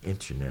on the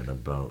internet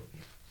about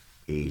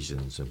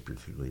Asians and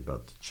particularly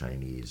about the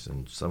Chinese,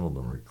 and some of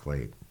them were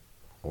quite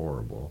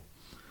horrible.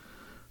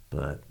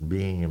 But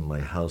being in my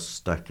house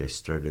stuck, I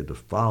started to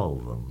follow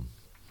them.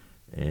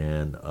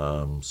 And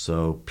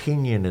so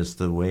pinyin is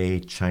the way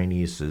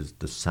Chinese is,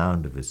 the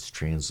sound of it's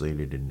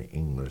translated into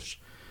English.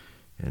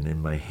 And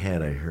in my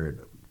head I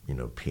heard,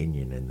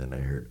 pinyin, and then I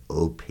heard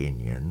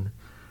opinion,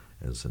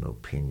 as in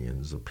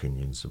opinions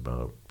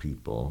about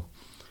people.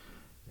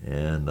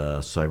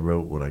 And so I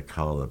wrote what I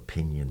call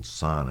opinion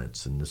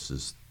sonnets, and this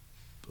is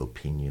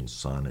opinion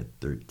sonnet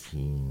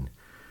 13.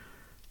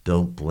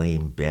 Don't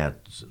blame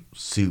bat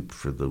soup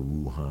for the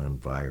Wuhan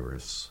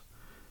virus.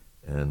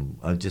 And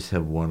I just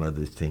have one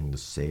other thing to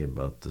say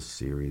about the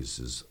series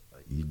is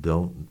you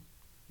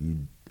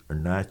are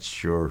not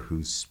sure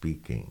who's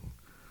speaking.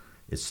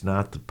 It's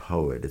not the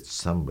poet, it's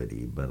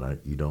somebody,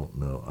 but you don't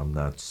know. I'm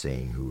not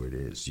saying who it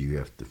is. You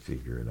have to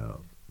figure it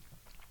out.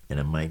 And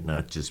it might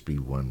not just be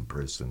one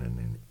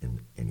person in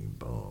any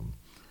poem.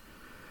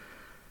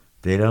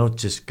 They don't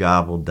just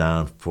gobble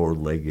down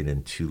four-legged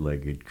and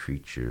two-legged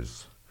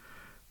creatures.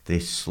 They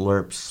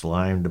slurp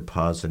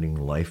slime-depositing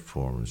life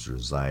forms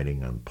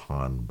residing on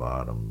pond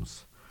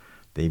bottoms.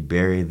 They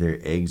bury their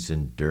eggs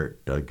in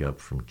dirt dug up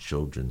from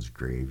children's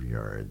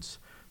graveyards.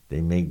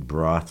 They make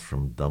broth for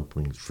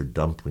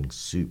dumpling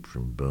soup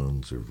from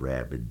bones of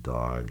rabid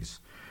dogs.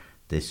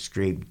 They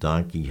scrape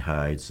donkey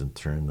hides and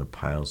turn the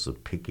piles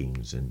of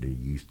pickings into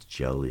youth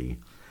jelly.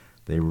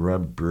 They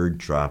rub bird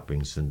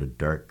droppings into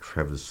dark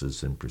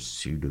crevices in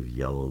pursuit of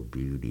yellow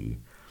beauty.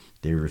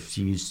 They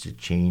refuse to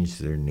change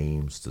their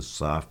names to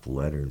soft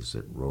letters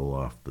that roll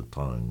off the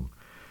tongue.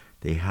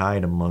 They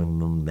hide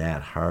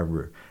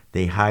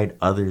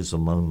others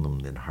among them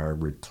that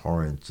harbor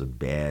torrents of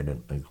bad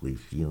and ugly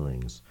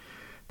feelings.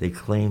 They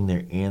claim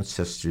their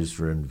ancestors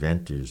were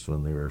inventors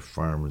when they were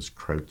farmers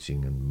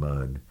crouching in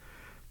mud.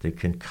 They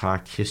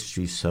concoct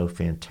history so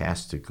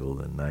fantastical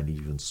that not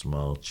even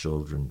small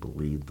children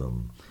believe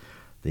them.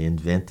 They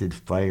invented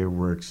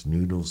fireworks,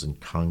 noodles, and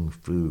kung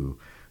fu,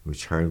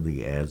 which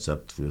hardly adds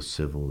up to a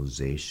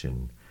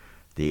civilization.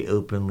 They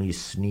openly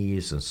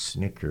sneeze and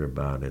snicker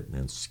about it and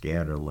then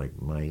scatter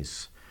like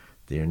mice.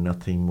 They are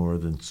nothing more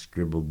than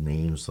scribbled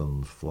names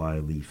on the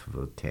flyleaf of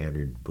a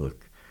tattered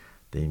book.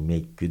 They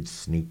make good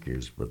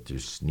sneakers, but they're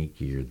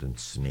sneakier than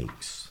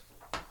snakes.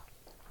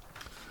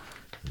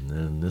 And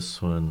then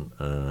this one,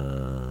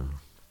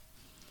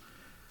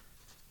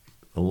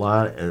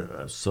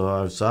 so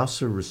I was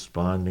also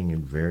responding at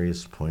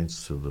various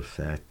points to the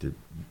fact that,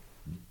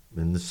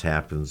 and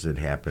it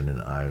happened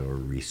in Iowa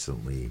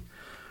recently,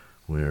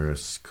 where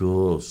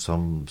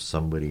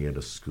somebody at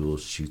a school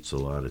shoots a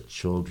lot of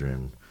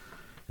children,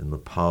 and the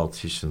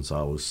politicians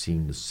always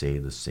seem to say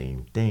the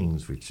same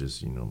things, which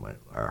is,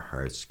 our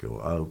hearts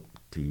go out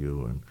to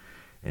you,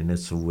 and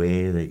it's a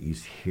way that you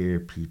hear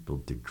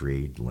people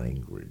degrade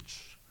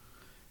language.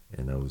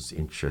 And I was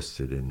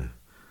interested in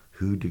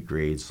who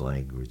degrades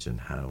language and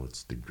how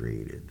it's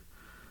degraded.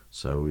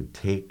 So I would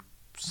take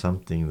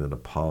something that a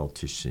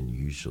politician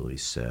usually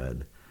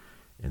said,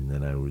 and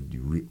then I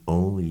would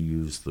only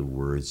use the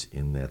words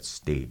in that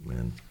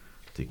statement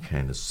to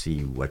kind of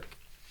see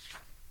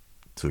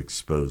to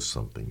expose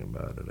something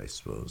about it, I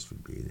suppose,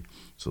 would be.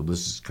 So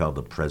this is called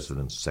the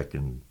President's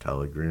Second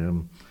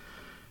Telegram,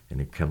 and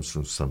it comes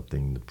from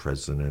something the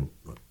President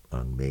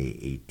on May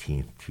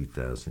 18th,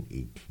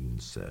 2018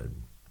 said.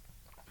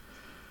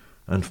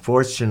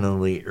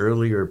 Unfortunately,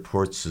 early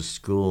reports of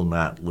school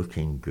not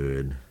looking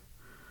good.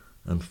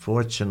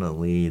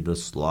 Unfortunately,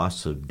 this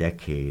loss of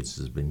decades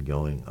has been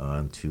going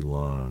on too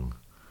long.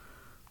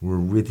 We're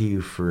with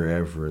you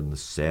forever in the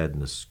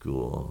sadness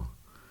school.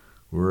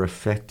 We're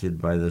affected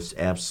by this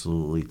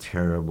absolutely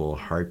terrible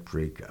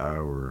heartbreak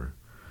hour.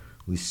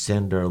 We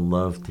send our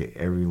love to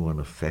everyone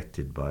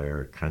affected by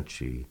our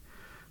country.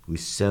 We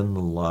send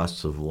the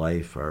loss of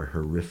life, our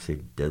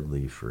horrific,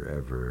 deadly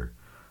forever.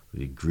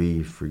 We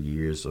grieve for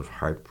years of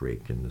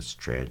heartbreak in this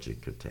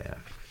tragic attack.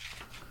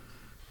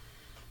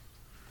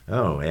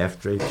 Oh,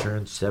 after I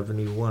turned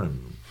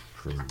 71,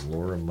 from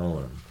Laura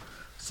Mullen.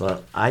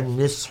 So I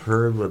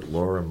misheard what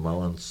Laura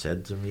Mullen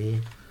said to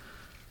me.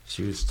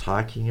 She was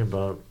talking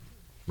about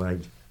my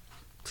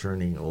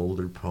turning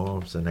older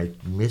poems, and I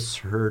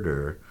misheard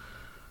her.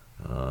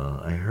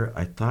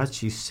 I thought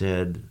she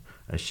said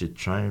I should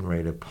try and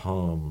write a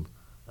poem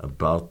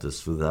about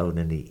this without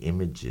any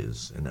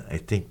images, and I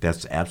think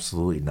that's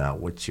absolutely not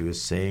what she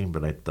was saying,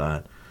 but I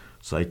thought,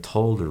 so I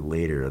told her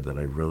later that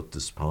I wrote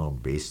this poem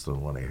based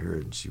on what I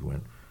heard, and she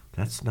went,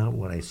 that's not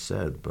what I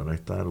said, but I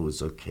thought it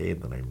was okay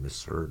that I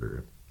misheard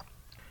her.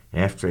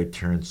 after I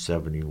turned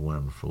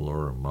 71 for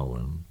Laura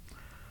Mullen.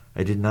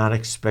 I did not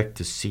expect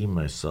to see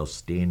myself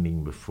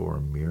standing before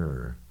a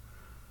mirror.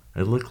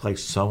 I looked like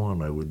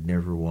someone I would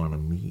never want to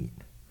meet.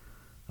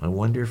 I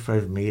wonder if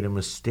I've made a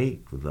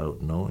mistake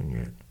without knowing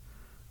it.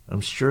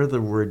 I'm sure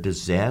the word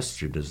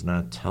disaster does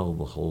not tell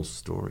the whole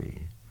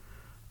story.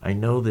 I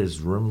know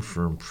there's room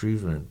for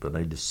improvement, but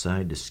I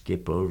decide to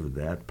skip over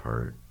that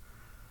part.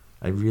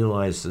 I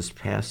realize this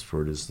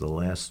passport is the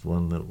last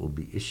one that will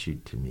be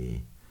issued to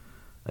me.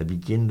 I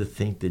begin to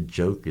think the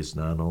joke is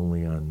not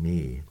only on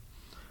me.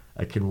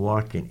 I can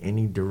walk in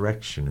any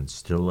direction and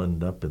still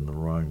end up in the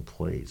wrong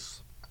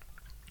place.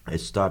 I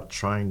stop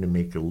trying to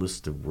make a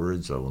list of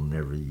words I will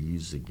never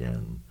use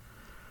again.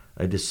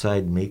 I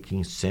decide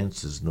making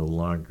sense is no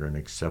longer an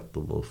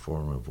acceptable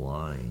form of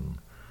lying.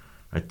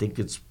 I think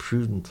it's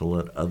prudent to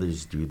let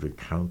others do the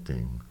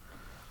counting.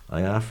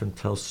 I often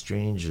tell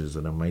strangers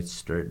that I might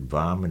start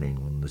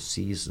vomiting when the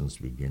seasons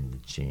begin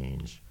to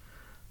change.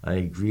 I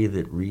agree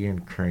that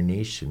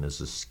reincarnation is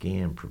a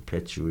scam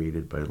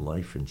perpetuated by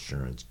life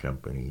insurance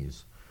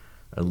companies.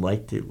 I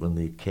liked it when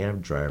the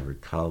cab driver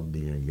called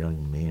me a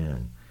young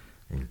man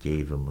and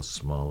gave him a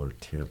smaller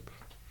tip.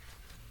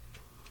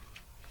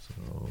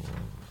 So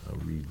I'll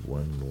read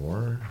one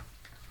more.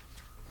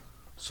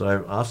 So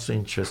I'm also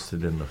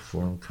interested in the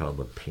form called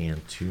a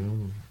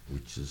pantoum,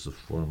 which is a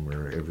form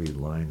where every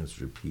line is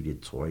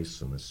repeated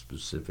twice in a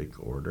specific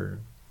order.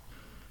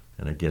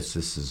 And I guess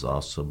this is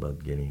also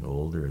about getting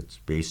older. It's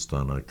based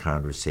on a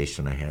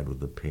conversation I had with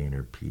the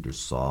painter Peter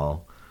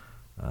Saul,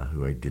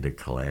 who I did a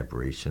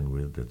collaboration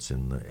with that's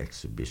in the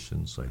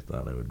exhibition, so I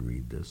thought I would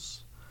read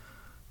this.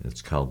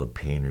 It's called The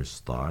Painter's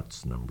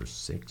Thoughts, number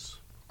 6.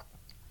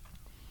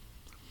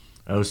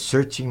 I was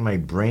searching my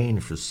brain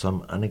for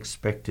some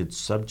unexpected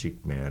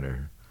subject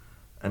matter.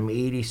 I'm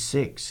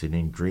 86 and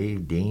in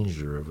grave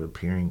danger of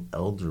appearing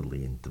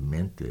elderly and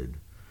demented.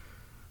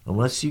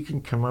 Unless you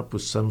can come up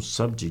with some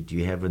subject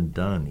you haven't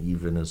done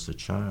even as a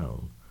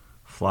child.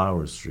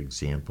 Flowers, for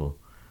example.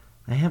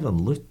 I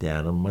haven't looked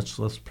at them, much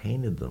less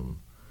painted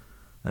them.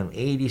 I'm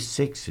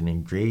 86 and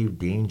in grave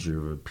danger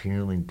of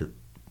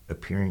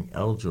appearing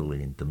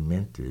elderly and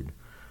demented.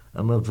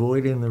 I'm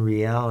avoiding the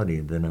reality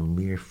that in a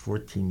mere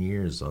 14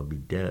 years I'll be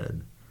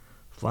dead.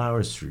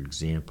 Flowers, for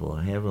example,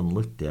 I haven't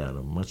looked at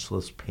them, much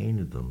less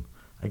painted them.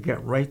 I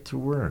got right to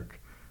work.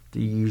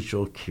 The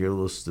usual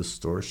careless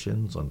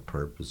distortions, on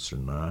purpose or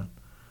not.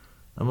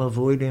 I'm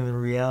avoiding the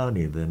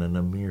reality that in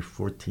a mere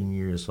 14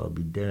 years I'll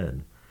be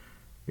dead.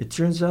 It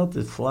turns out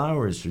that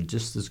flowers are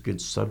just as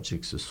good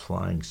subjects as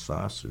flying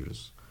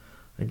saucers.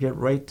 I get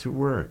right to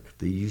work,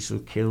 the usual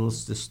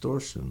careless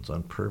distortions,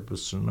 on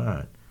purpose or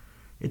not.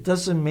 It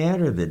doesn't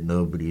matter that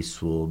nobody's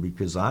fooled,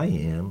 because I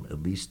am,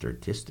 at least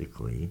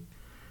artistically.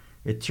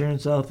 It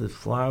turns out that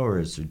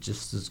flowers are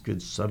just as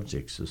good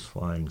subjects as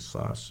flying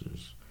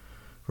saucers.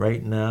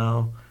 Right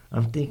now,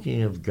 I'm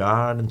thinking of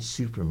God and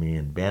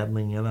Superman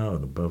battling it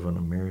out above an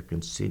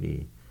American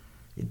city.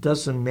 It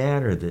doesn't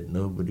matter that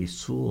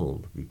nobody's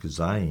fooled, because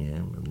I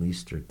am, at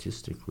least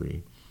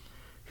artistically.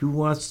 Who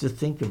wants to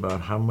think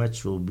about how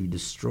much will be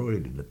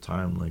destroyed at a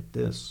time like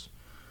this?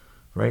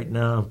 Right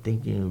now, I'm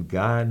thinking of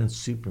God and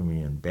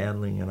Superman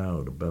battling it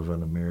out above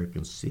an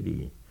American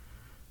city.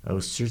 I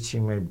was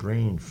searching my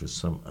brain for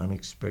some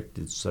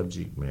unexpected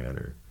subject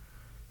matter.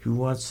 Who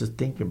wants to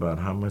think about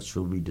how much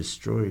will be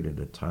destroyed at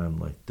a time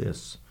like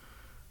this,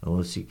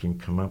 unless you can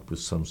come up with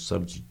some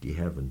subject you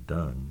haven't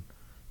done,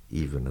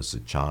 even as a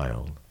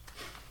child?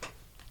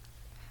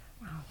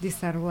 Wow,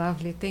 these are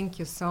lovely. Thank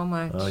you so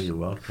much. Oh, you're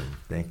welcome.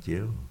 Thank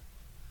you.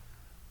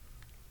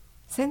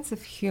 Sense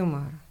of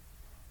humor.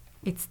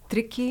 It's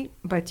tricky,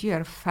 but you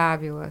are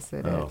fabulous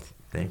at it.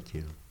 Thank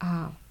you.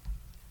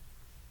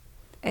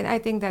 And I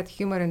think that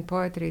humor and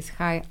poetry is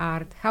high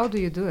art. How do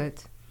you do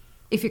it?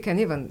 If you can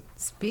even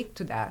speak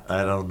to that.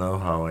 I don't know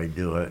how I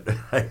do it.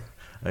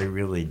 I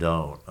really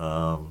don't.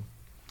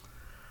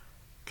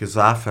 Because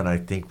often I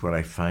think what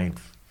I find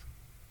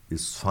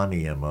is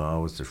funny, I'm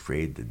always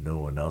afraid that no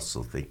one else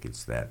will think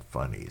it's that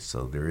funny.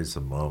 So there is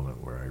a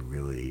moment where I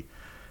really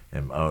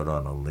am out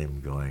on a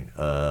limb going,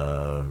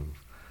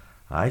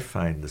 I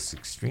find this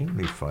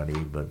extremely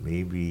funny, but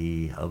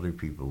maybe other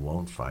people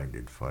won't find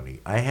it funny.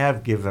 I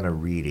have given a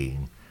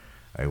reading,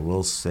 I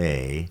will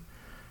say.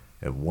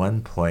 At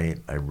one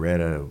point, I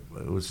read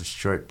it was a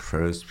short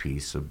prose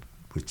piece,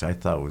 which I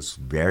thought was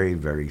very,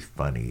 very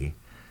funny,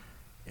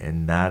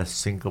 and not a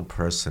single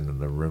person in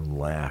the room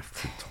laughed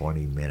for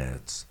 20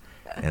 minutes.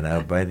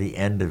 And by the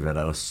end of it,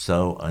 I was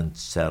so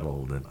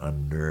unsettled and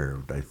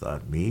unnerved. I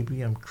thought,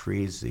 maybe I'm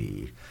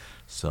crazy.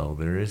 So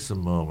there is a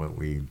moment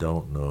where you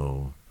don't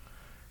know.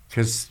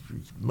 Because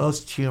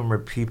most humor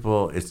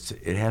people,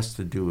 it has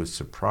to do with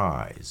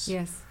surprise.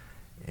 Yes.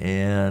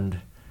 And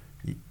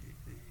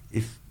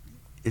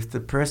if the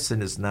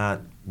person is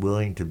not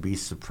willing to be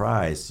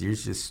surprised,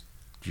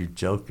 your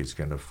joke is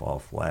going to fall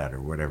flat or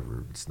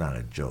whatever. It's not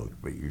a joke,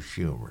 but your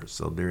humor.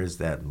 So there is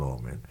that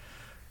moment.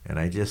 And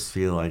I just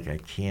feel like I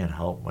can't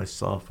help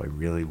myself. I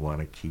really want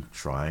to keep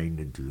trying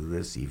to do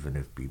this, even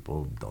if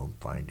people don't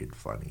find it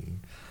funny.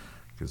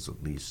 because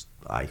at least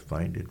I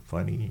find it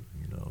funny.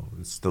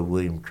 It's the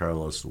William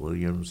Carlos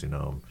Williams,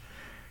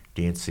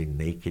 dancing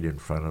naked in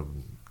front of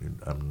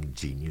I'm the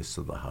genius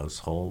of the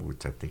household,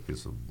 which I think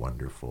is a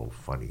wonderful,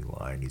 funny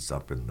line. He's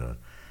up in the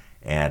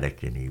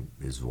attic and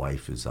his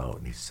wife is out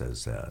and he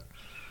says that.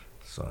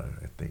 So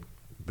I think,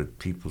 but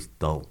people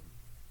don't,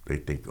 they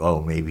think,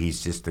 oh, maybe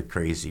he's just a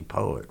crazy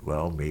poet.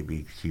 Well,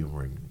 maybe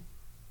humor and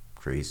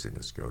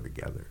craziness go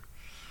together.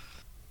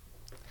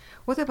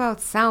 What about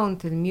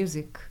sound and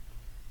music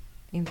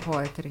in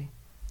poetry?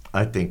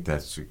 I think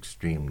that's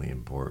extremely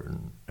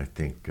important. I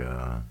think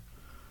a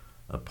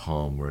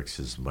poem works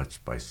as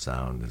much by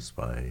sound as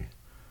by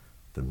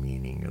the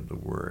meaning of the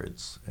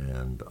words.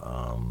 And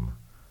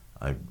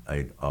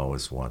I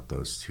always want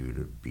those two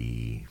to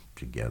be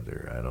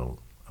together.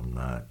 I'm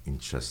not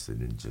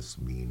interested in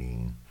just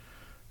meaning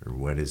or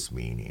what is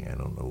meaning. I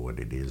don't know what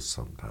it is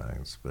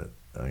sometimes, but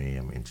I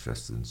am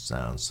interested in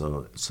sound.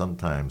 So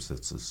sometimes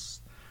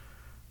it's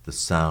the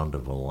sound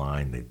of a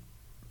line that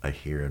I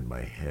hear in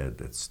my head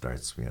that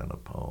starts me on a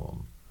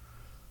poem.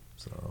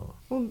 So,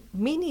 well,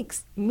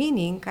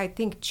 meaning, I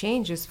think,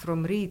 changes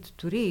from reed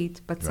to reed,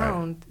 but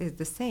sound is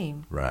the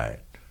same. Right.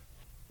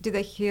 Did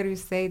I hear you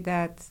say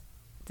that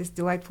this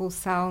delightful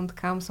sound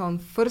comes on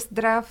first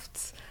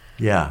drafts?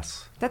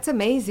 Yes. That's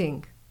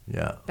amazing.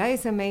 Yeah. That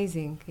is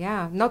amazing.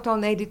 Yeah. Not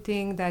on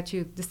editing that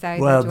you decide.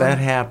 Well, that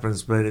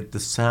happens, but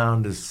the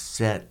sound is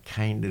set,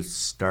 kind of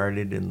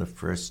started in the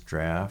first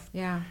draft.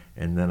 Yeah.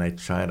 And then I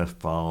try to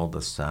follow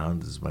the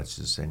sound as much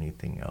as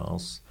anything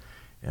else.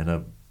 And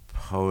a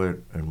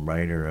poet and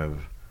writer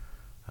I've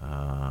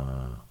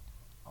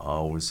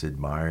always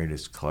admired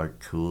is Clark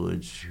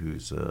Coolidge,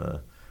 who's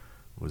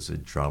was a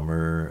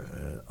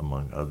drummer,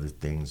 among other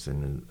things,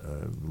 and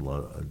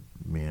a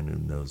man who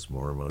knows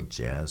more about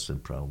jazz than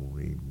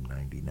probably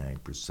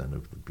 99%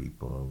 of the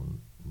people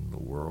in the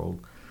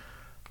world,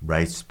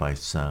 writes by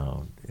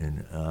sound.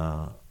 And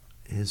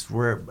his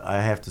work,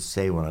 I have to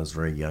say, when I was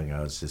very young,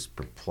 I was just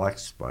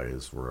perplexed by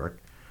his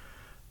work.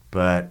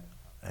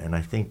 And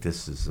I think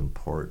this is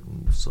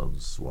important, so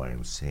this is why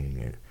I'm saying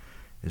it,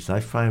 is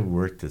I find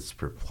work that's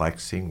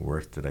perplexing,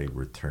 work that I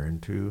return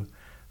to.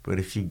 But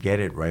if you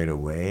get it right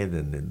away,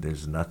 then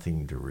there's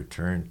nothing to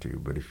return to.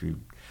 But if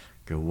you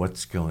go,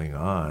 what's going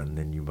on,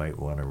 then you might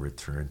want to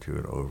return to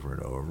it over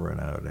and over.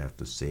 And I would have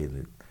to say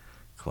that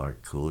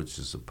Clark Coolidge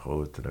is a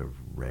poet that I've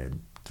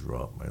read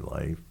throughout my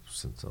life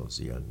since I was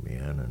a young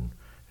man, and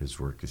his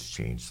work has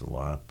changed a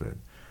lot, but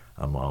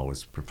I'm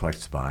always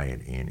perplexed by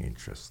it and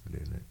interested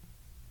in it.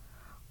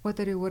 What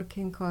are you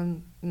working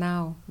on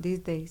now, these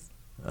days?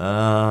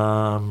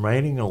 I'm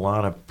writing a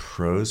lot of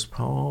prose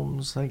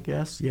poems, I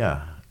guess.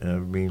 Yeah, I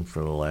mean,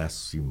 for the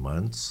last few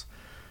months.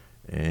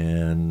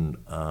 And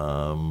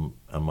I'm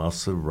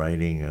also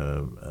writing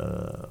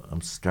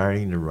I'm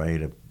starting to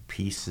write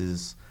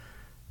pieces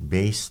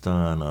based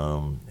on,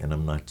 and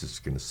I'm not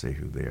just going to say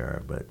who they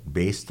are, but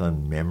based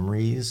on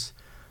memories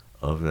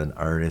of an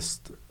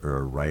artist or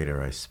a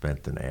writer I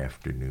spent an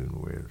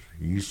afternoon with.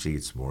 Usually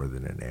it's more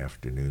than an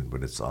afternoon,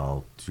 but it's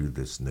all through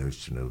this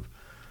notion of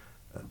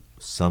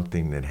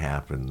something that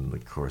happened in the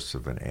course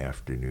of an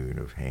afternoon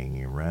of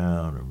hanging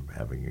around or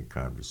having a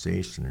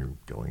conversation or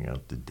going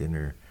out to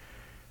dinner.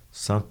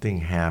 Something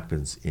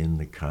happens in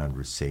the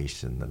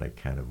conversation that I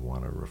kind of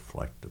want to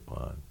reflect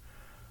upon.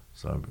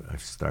 So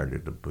I've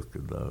started a book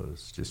of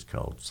those, just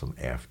called Some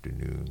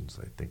Afternoons,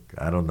 I think.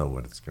 I don't know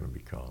what it's going to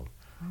be called.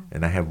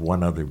 And I have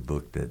one other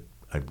book that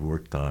I've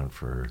worked on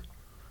for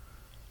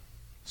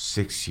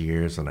 6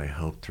 years, and I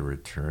hope to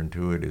return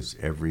to it, is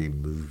every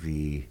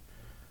movie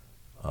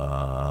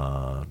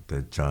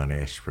that John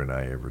Ashford and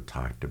I ever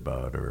talked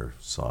about or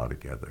saw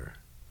together.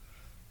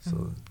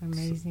 So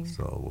amazing.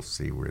 So we'll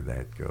see where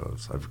that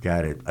goes.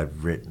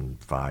 I've written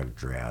 5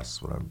 drafts,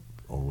 but I'm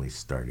only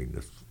starting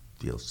to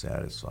feel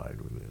satisfied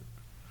with it.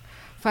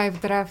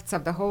 5 drafts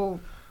of the whole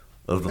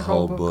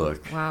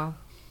book. Wow.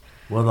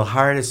 Well, the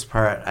hardest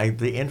part,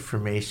 the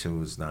information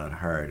was not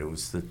hard. It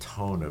was the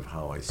tone of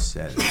how I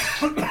said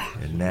it.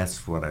 And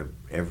that's what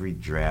every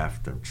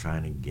draft I'm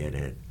trying to get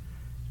it.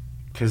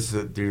 Because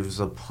there's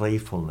a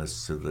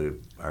playfulness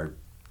to our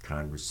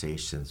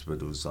conversations,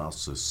 but it was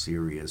also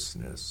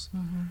seriousness.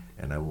 Mm-hmm.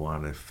 And I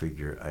want to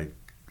figure,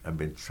 I've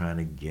been trying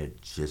to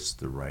get just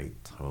the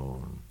right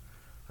tone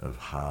of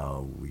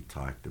how we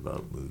talked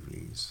about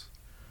movies.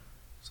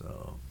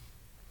 So...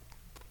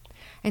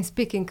 And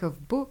speaking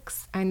of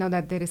books, I know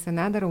that there is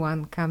another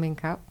one coming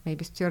up.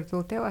 Maybe Stuart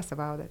will tell us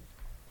about it.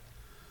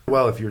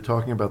 Well, if you're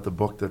talking about the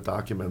book that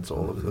documents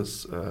all of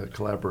this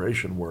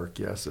collaboration work,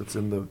 yes, it's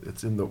in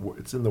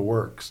the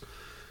works.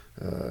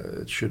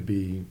 It should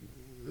be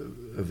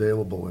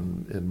available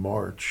in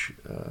March.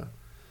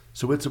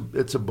 So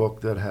it's a book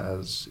that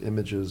has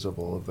images of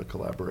all of the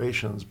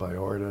collaborations by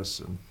artists,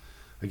 and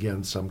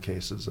again, some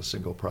cases a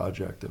single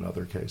project, in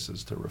other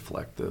cases to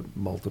reflect the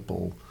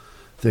multiple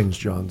things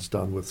John's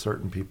done with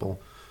certain people.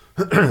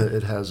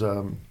 It has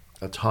a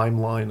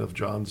timeline of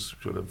John's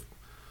sort of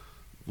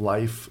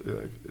life,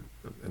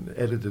 an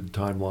edited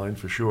timeline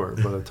for sure,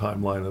 but a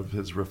timeline of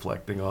his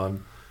reflecting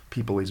on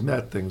people he's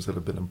met, things that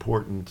have been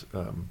important.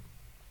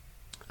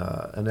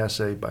 An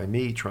essay by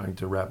me trying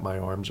to wrap my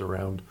arms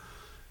around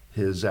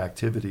his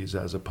activities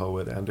as a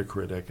poet and a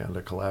critic and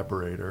a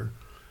collaborator.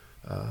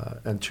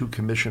 And 2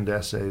 commissioned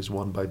essays,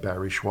 one by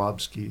Barry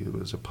Schwabsky,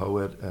 who is a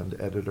poet and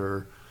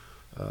editor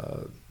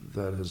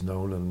that has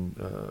known and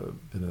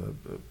been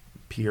a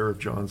peer of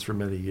John's for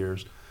many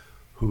years,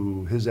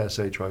 who his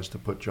essay tries to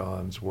put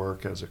John's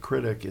work as a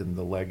critic in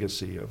the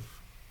legacy of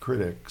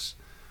critics,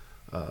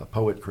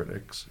 poet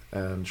critics,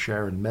 and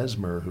Sharon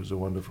Mesmer, who's a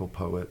wonderful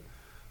poet,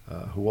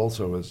 who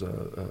also is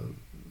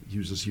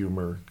uses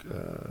humor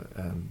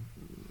and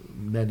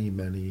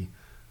many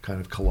kind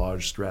of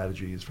collage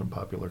strategies from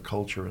popular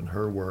culture in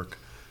her work.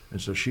 And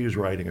so she is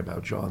writing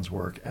about John's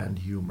work and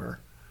humor.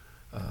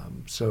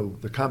 So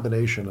the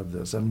combination of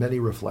this and many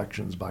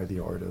reflections by the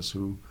artists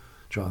who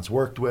John's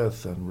worked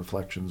with and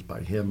reflections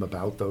by him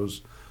about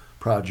those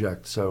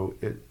projects. So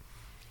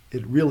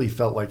it really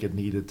felt like it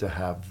needed to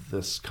have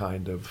this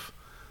kind of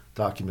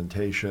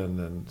documentation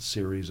and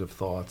series of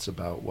thoughts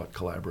about what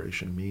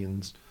collaboration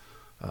means,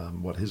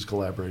 what his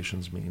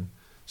collaborations mean.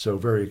 So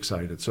very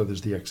excited. So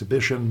there's the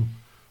exhibition,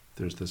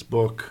 there's this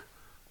book.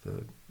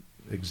 The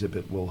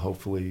exhibit will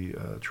hopefully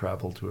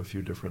travel to a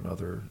few different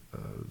other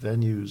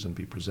venues and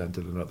be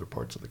presented in other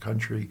parts of the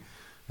country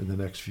in the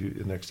next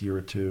year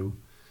or two.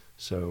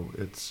 So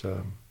it's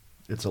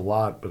a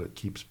lot, but it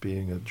keeps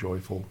being a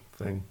joyful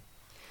thing.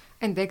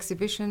 And the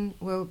exhibition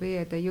will be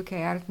at the UK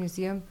Art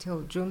Museum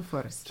till June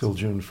 1st. Till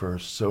June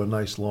 1st. So a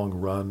nice long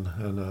run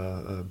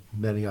and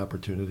many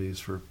opportunities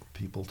for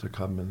people to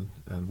come.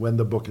 And when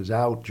the book is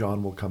out,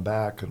 John will come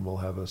back and we'll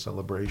have a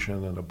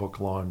celebration and a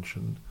book launch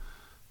and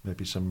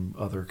maybe some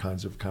other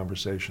kinds of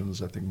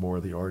conversations. I think more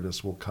of the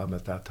artists will come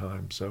at that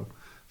time. So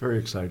very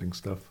exciting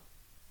stuff.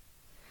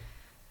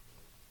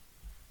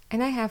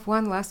 And I have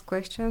one last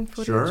question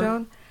for Sure. you,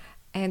 John.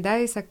 And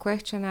that is a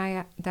question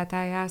that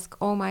I ask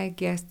all my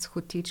guests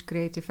who teach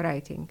creative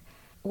writing.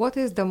 What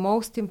is the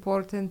most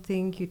important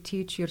thing you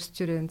teach your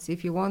students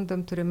if you want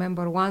them to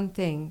remember one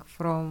thing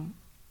from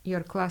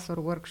your class or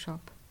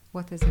workshop?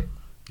 What is it?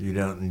 You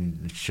don't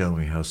need to show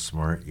me how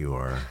smart you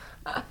are.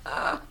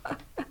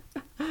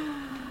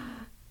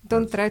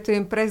 Don't try to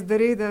impress the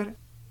reader.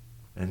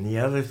 And the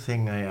other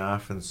thing I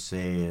often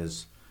say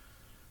is,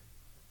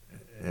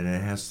 and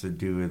it has to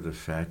do with the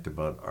fact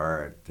about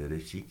art, that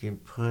if you can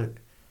put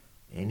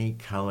any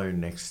color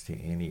next to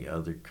any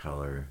other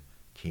color,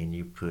 can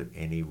you put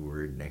any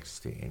word next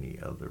to any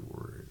other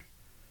word?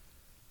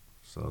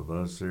 So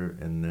those are,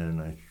 and then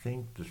I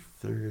think the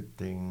third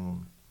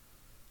thing,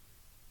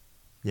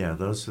 yeah,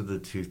 those are the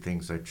 2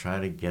 things. I try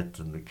to get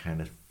them to kind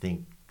of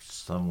think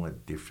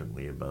somewhat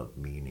differently about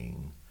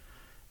meaning.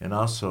 And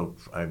also,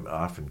 I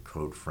often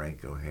quote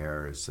Frank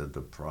O'Hara, who said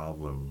the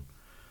problem,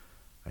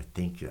 I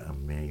think I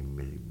may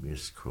be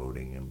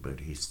misquoting him, but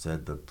he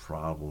said the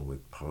problem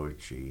with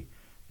poetry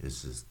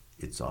is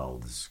it's all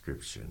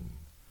description,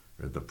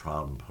 or the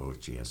problem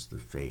poetry has to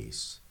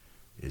face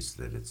is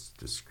that it's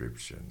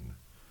description.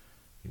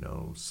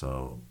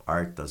 So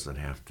art doesn't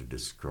have to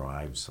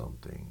describe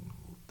something.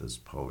 Does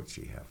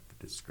poetry have to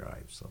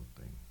describe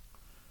something?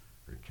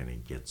 Or can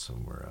it get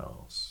somewhere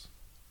else?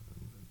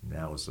 And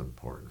that was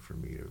important for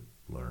me to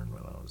learn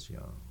when I was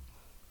young.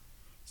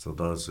 So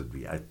those would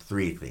be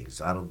 3 things.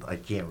 I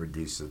can't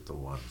reduce it to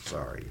 1,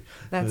 sorry.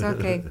 That's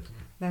okay.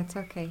 That's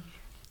okay.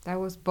 That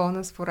was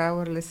bonus for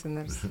our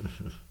listeners.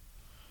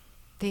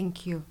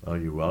 Thank you. Oh,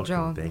 you're welcome.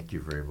 John. Thank you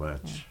very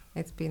much.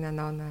 Yeah, it's been an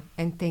honor.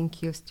 And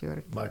thank you,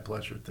 Stuart. My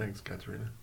pleasure. Thanks, Katerina.